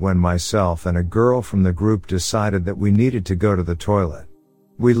street when myself and a girl from the group decided that we needed to go to the toilet.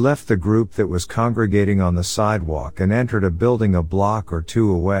 We left the group that was congregating on the sidewalk and entered a building a block or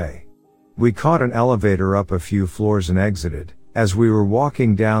two away. We caught an elevator up a few floors and exited. As we were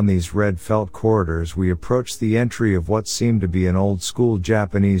walking down these red felt corridors, we approached the entry of what seemed to be an old school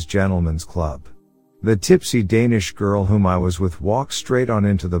Japanese gentleman's club. The tipsy Danish girl whom I was with walked straight on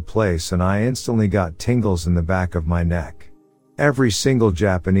into the place, and I instantly got tingles in the back of my neck. Every single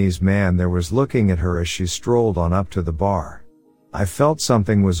Japanese man there was looking at her as she strolled on up to the bar. I felt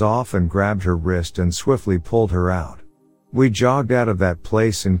something was off and grabbed her wrist and swiftly pulled her out. We jogged out of that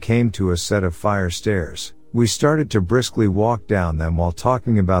place and came to a set of fire stairs. We started to briskly walk down them while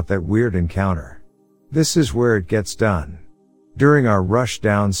talking about that weird encounter. This is where it gets done. During our rush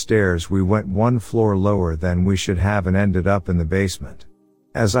downstairs, we went one floor lower than we should have and ended up in the basement.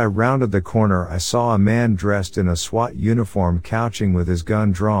 As I rounded the corner, I saw a man dressed in a SWAT uniform couching with his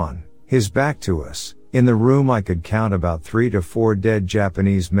gun drawn, his back to us. In the room I could count about 3 to 4 dead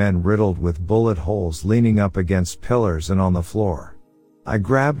Japanese men riddled with bullet holes leaning up against pillars and on the floor. I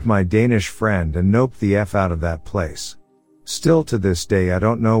grabbed my Danish friend and noped the F out of that place. Still to this day I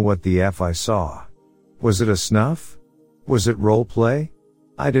don't know what the F I saw. Was it a snuff? Was it role play?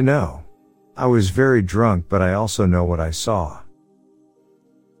 I dunno. I was very drunk, but I also know what I saw.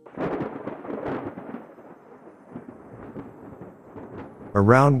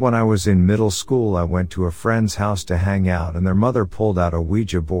 Around when I was in middle school, I went to a friend's house to hang out, and their mother pulled out a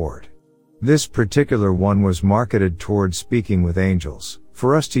Ouija board. This particular one was marketed towards speaking with angels,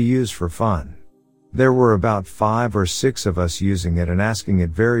 for us to use for fun. There were about 5 or 6 of us using it and asking it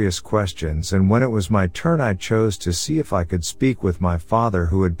various questions, and when it was my turn I chose to see if I could speak with my father,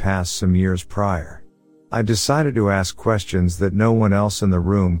 who had passed some years prior. I decided to ask questions that no one else in the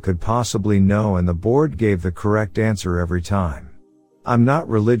room could possibly know, and the board gave the correct answer every time. I'm not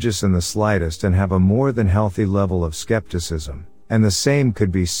religious in the slightest and have a more than healthy level of skepticism, and the same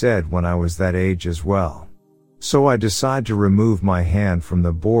could be said when I was that age as well. So I decided to remove my hand from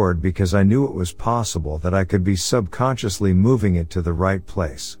the board because I knew it was possible that I could be subconsciously moving it to the right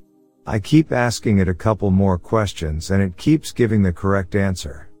place. I keep asking it a couple more questions and it keeps giving the correct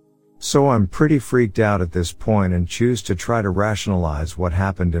answer. So I'm pretty freaked out at this point and choose to try to rationalize what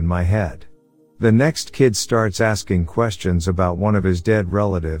happened in my head. The next kid starts asking questions about one of his dead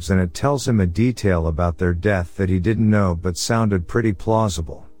relatives, and it tells him a detail about their death that he didn't know but sounded pretty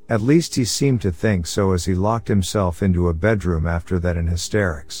plausible. At least he seemed to think so, as he locked himself into a bedroom after that in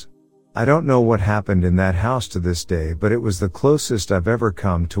hysterics. I don't know what happened in that house to this day, but it was the closest I've ever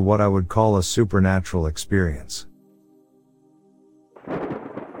come to what I would call a supernatural experience.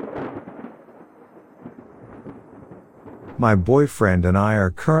 My boyfriend and I are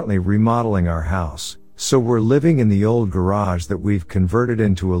currently remodeling our house, so we're living in the old garage that we've converted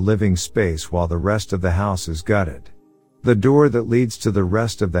into a living space while the rest of the house is gutted. The door that leads to the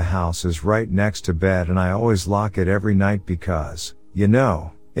rest of the house is right next to bed, and I always lock it every night because, you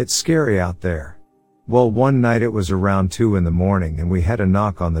know, it's scary out there. Well, one night it was around 2 in the morning and we had a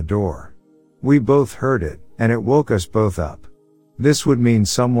knock on the door. We both heard it, and it woke us both up. This would mean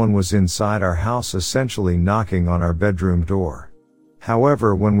someone was inside our house, essentially knocking on our bedroom door.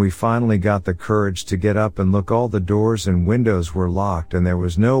 However, when we finally got the courage to get up and look, all the doors and windows were locked and there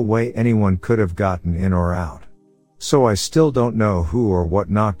was no way anyone could have gotten in or out. So I still don't know who or what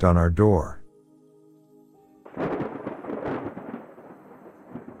knocked on our door.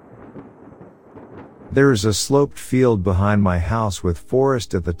 There is a sloped field behind my house with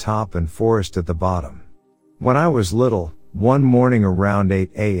forest at the top and forest at the bottom. When I was little, one morning around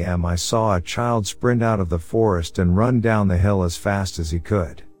 8 a.m. I saw a child sprint out of the forest and run down the hill as fast as he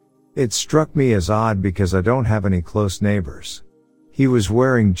could. It struck me as odd because I don't have any close neighbors. He was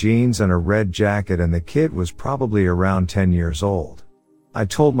wearing jeans and a red jacket, and the kid was probably around 10 years old. I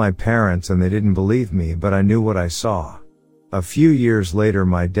told my parents and they didn't believe me, but I knew what I saw. A few years later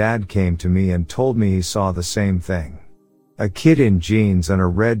my dad came to me and told me he saw the same thing. A kid in jeans and a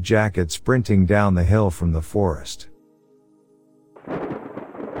red jacket sprinting down the hill from the forest.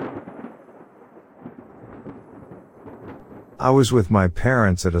 I was with my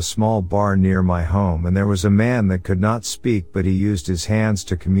parents at a small bar near my home, and there was a man that could not speak, but he used his hands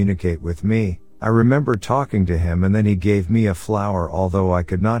to communicate with me. I remember talking to him, and then he gave me a flower. Although I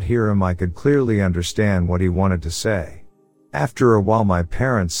could not hear him, I could clearly understand what he wanted to say. After a while my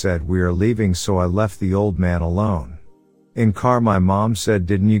parents said we are leaving, so I left the old man alone. In car my mom said,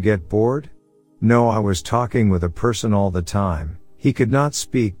 "Didn't you get bored?" No, I was talking with a person all the time. He could not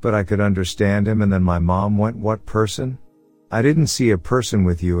speak, but I could understand him. And then my mom went, "What person?" I didn't see a person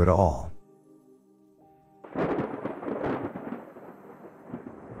with you at all.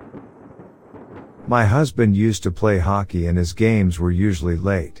 My husband used to play hockey, and his games were usually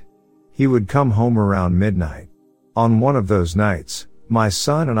late. He would come home around midnight. On one of those nights, my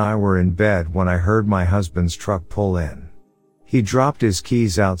son and I were in bed when I heard my husband's truck pull in. He dropped his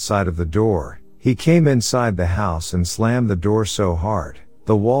keys outside of the door. He came inside the house and slammed the door so hard,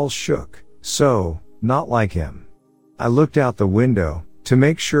 the walls shook. So, not like him. I looked out the window to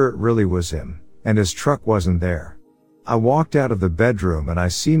make sure it really was him, and his truck wasn't there. I walked out of the bedroom and I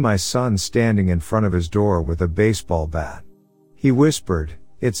see my son standing in front of his door with a baseball bat. He whispered,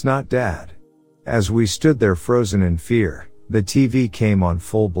 "It's not Dad." As we stood there frozen in fear, the TV came on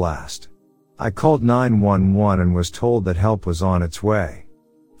full blast. I called 911 and was told that help was on its way.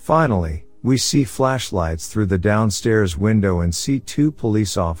 Finally, we see flashlights through the downstairs window and see 2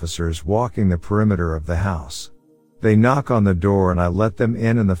 police officers walking the perimeter of the house. They knock on the door and I let them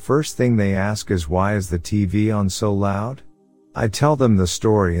in, and the first thing they ask is, "Why is the TV on so loud?" I tell them the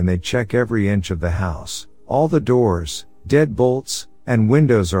story and they check every inch of the house. All the doors, deadbolts, and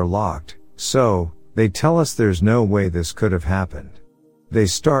windows are locked, so they tell us there's no way this could have happened. They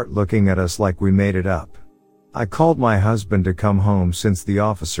start looking at us like we made it up. I called my husband to come home since the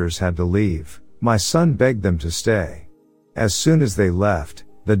officers had to leave. My son begged them to stay. As soon as they left,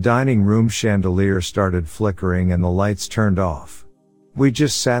 the dining room chandelier started flickering and the lights turned off. We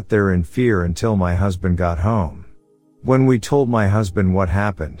just sat there in fear until my husband got home. When we told my husband what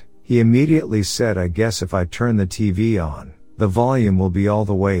happened, he immediately said, "I guess if I turn the TV on, the volume will be all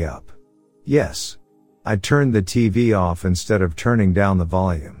the way up." Yes. I turned the TV off instead of turning down the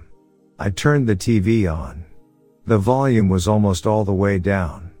volume. I turned the TV on. The volume was almost all the way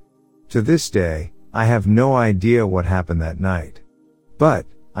down. To this day, I have no idea what happened that night. But,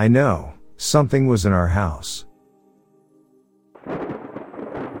 I know, something was in our house.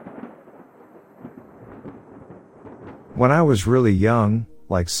 When I was really young,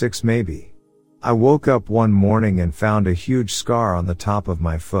 like 6 maybe, I woke up one morning and found a huge scar on the top of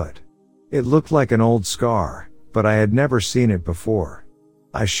my foot. It looked like an old scar, but I had never seen it before.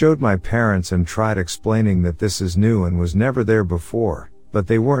 I showed my parents and tried explaining that this is new and was never there before, but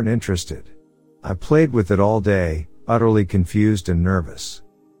they weren't interested. I played with it all day, utterly confused and nervous.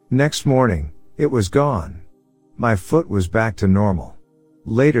 Next morning, it was gone. My foot was back to normal.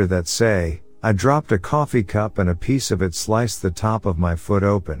 Later that day, I dropped a coffee cup and a piece of it sliced the top of my foot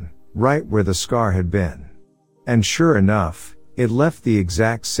open, right where the scar had been. And sure enough, it left the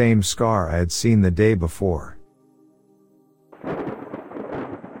exact same scar I had seen the day before.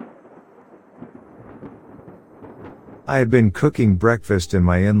 I had been cooking breakfast in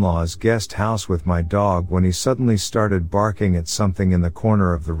my in-laws' guest house with my dog when he suddenly started barking at something in the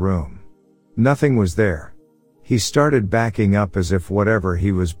corner of the room. Nothing was there. He started backing up as if whatever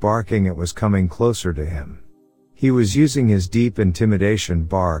he was barking at was coming closer to him. He was using his deep intimidation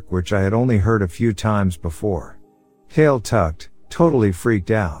bark, which I had only heard a few times before. Tail tucked, totally freaked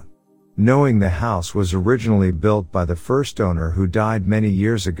out. Knowing the house was originally built by the first owner who died many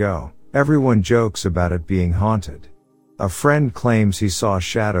years ago, everyone jokes about it being haunted. A friend claims he saw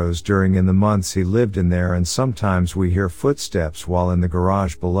shadows during the months he lived in there, and sometimes we hear footsteps while in the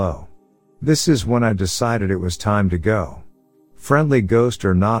garage below. This is when I decided it was time to go. Friendly ghost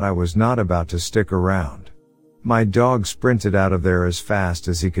or not, I was not about to stick around. My dog sprinted out of there as fast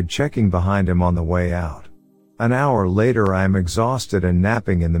as he could, checking behind him on the way out. An hour later I am exhausted and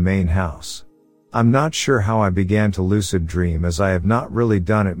napping in the main house. I'm not sure how I began to lucid dream, as I have not really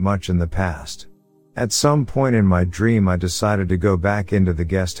done it much in the past. At some point in my dream I decided to go back into the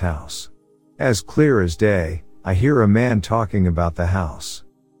guest house. As clear as day, I hear a man talking about the house.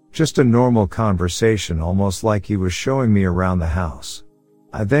 Just a normal conversation, almost like he was showing me around the house.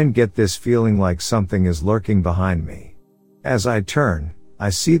 I then get this feeling like something is lurking behind me. As I turn, I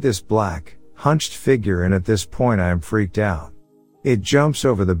see this black, hunched figure, and at this point I am freaked out. It jumps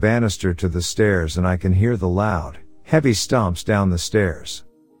over the banister to the stairs and I can hear the loud, heavy stomps down the stairs.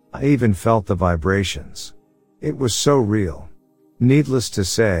 I even felt the vibrations. It was so real. Needless to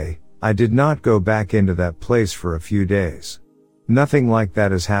say, I did not go back into that place for a few days. Nothing like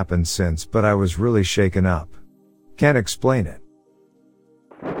that has happened since, but I was really shaken up. Can't explain it.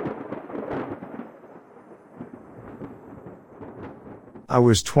 I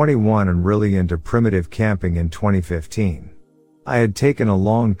was 21 and really into primitive camping in 2015. I had taken a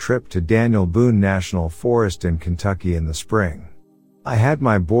long trip to Daniel Boone National Forest in Kentucky in the spring. I had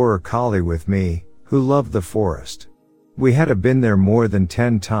my border collie with me, who loved the forest. We had been there more than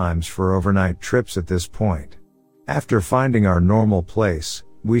 10 times for overnight trips at this point. After finding our normal place,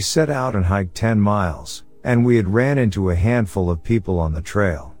 we set out and hiked 10 miles, and we had ran into a handful of people on the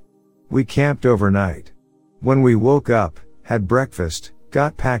trail. We camped overnight. When we woke up, had breakfast,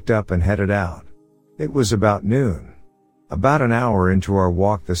 got packed up and headed out. It was about noon. About an hour into our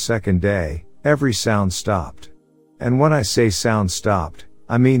walk the second day, every sound stopped. And when I say sound stopped,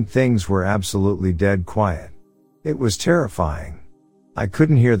 I mean things were absolutely dead quiet. It was terrifying. I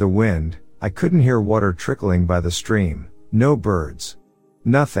couldn't hear the wind, I couldn't hear water trickling by the stream, no birds.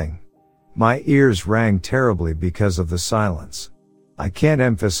 Nothing. My ears rang terribly because of the silence. I can't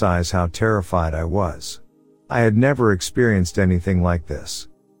emphasize how terrified I was. I had never experienced anything like this.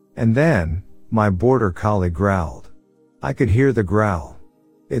 And then, my border collie growled. I could hear the growl.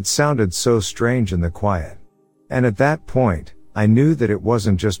 It sounded so strange in the quiet. And at that point, I knew that it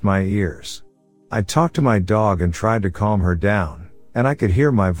wasn't just my ears. I talked to my dog and tried to calm her down, and I could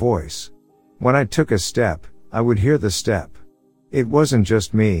hear my voice. When I took a step, I would hear the step. It wasn't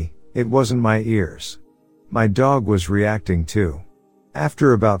just me, it wasn't my ears. My dog was reacting too.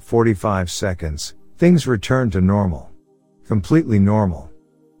 After about 45 seconds, things returned to normal. Completely normal.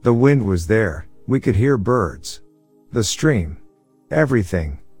 The wind was there, we could hear birds. The stream.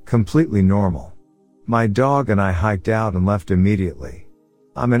 Everything, completely normal. My dog and I hiked out and left immediately.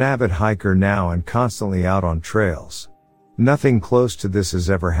 I'm an avid hiker now and constantly out on trails. Nothing close to this has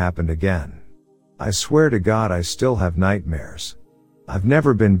ever happened again. I swear to God I still have nightmares. I've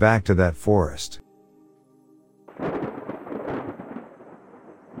never been back to that forest.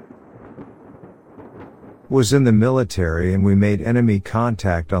 Was in the military and we made enemy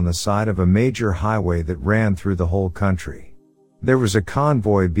contact on the side of a major highway that ran through the whole country. There was a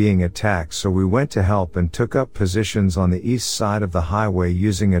convoy being attacked, so we went to help and took up positions on the east side of the highway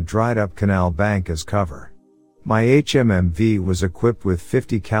using a dried up canal bank as cover. My HMMV was equipped with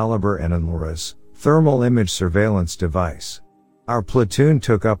 .50 caliber and an LRAS, thermal image surveillance device. Our platoon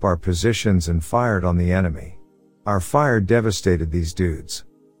took up our positions and fired on the enemy. Our fire devastated these dudes.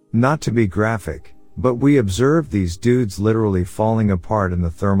 Not to be graphic, but we observed these dudes literally falling apart in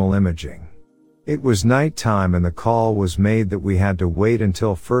the thermal imaging. It was nighttime and the call was made that we had to wait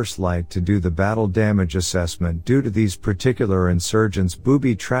until first light to do the battle damage assessment due to these particular insurgents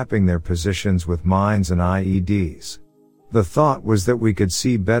booby-trapping their positions with mines and IEDs. The thought was that we could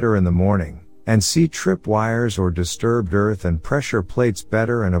see better in the morning, and see trip wires or disturbed earth and pressure plates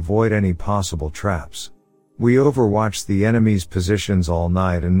better and avoid any possible traps. We overwatched the enemy's positions all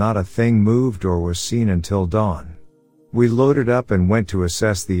night and not a thing moved or was seen until dawn. We loaded up and went to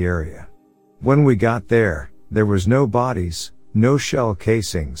assess the area. When we got there, there was no bodies, no shell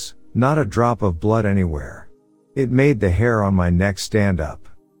casings, not a drop of blood anywhere. It made the hair on my neck stand up.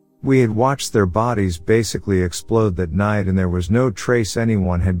 We had watched their bodies basically explode that night and there was no trace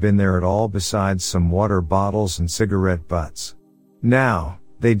anyone had been there at all besides some water bottles and cigarette butts. Now,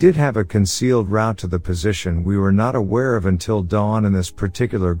 they did have a concealed route to the position we were not aware of until dawn, and this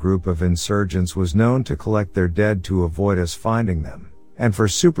particular group of insurgents was known to collect their dead to avoid us finding them, and for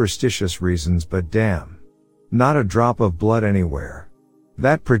superstitious reasons, but damn. Not a drop of blood anywhere.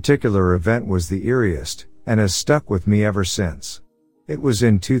 That particular event was the eeriest, and has stuck with me ever since. It was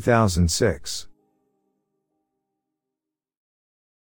in 2006.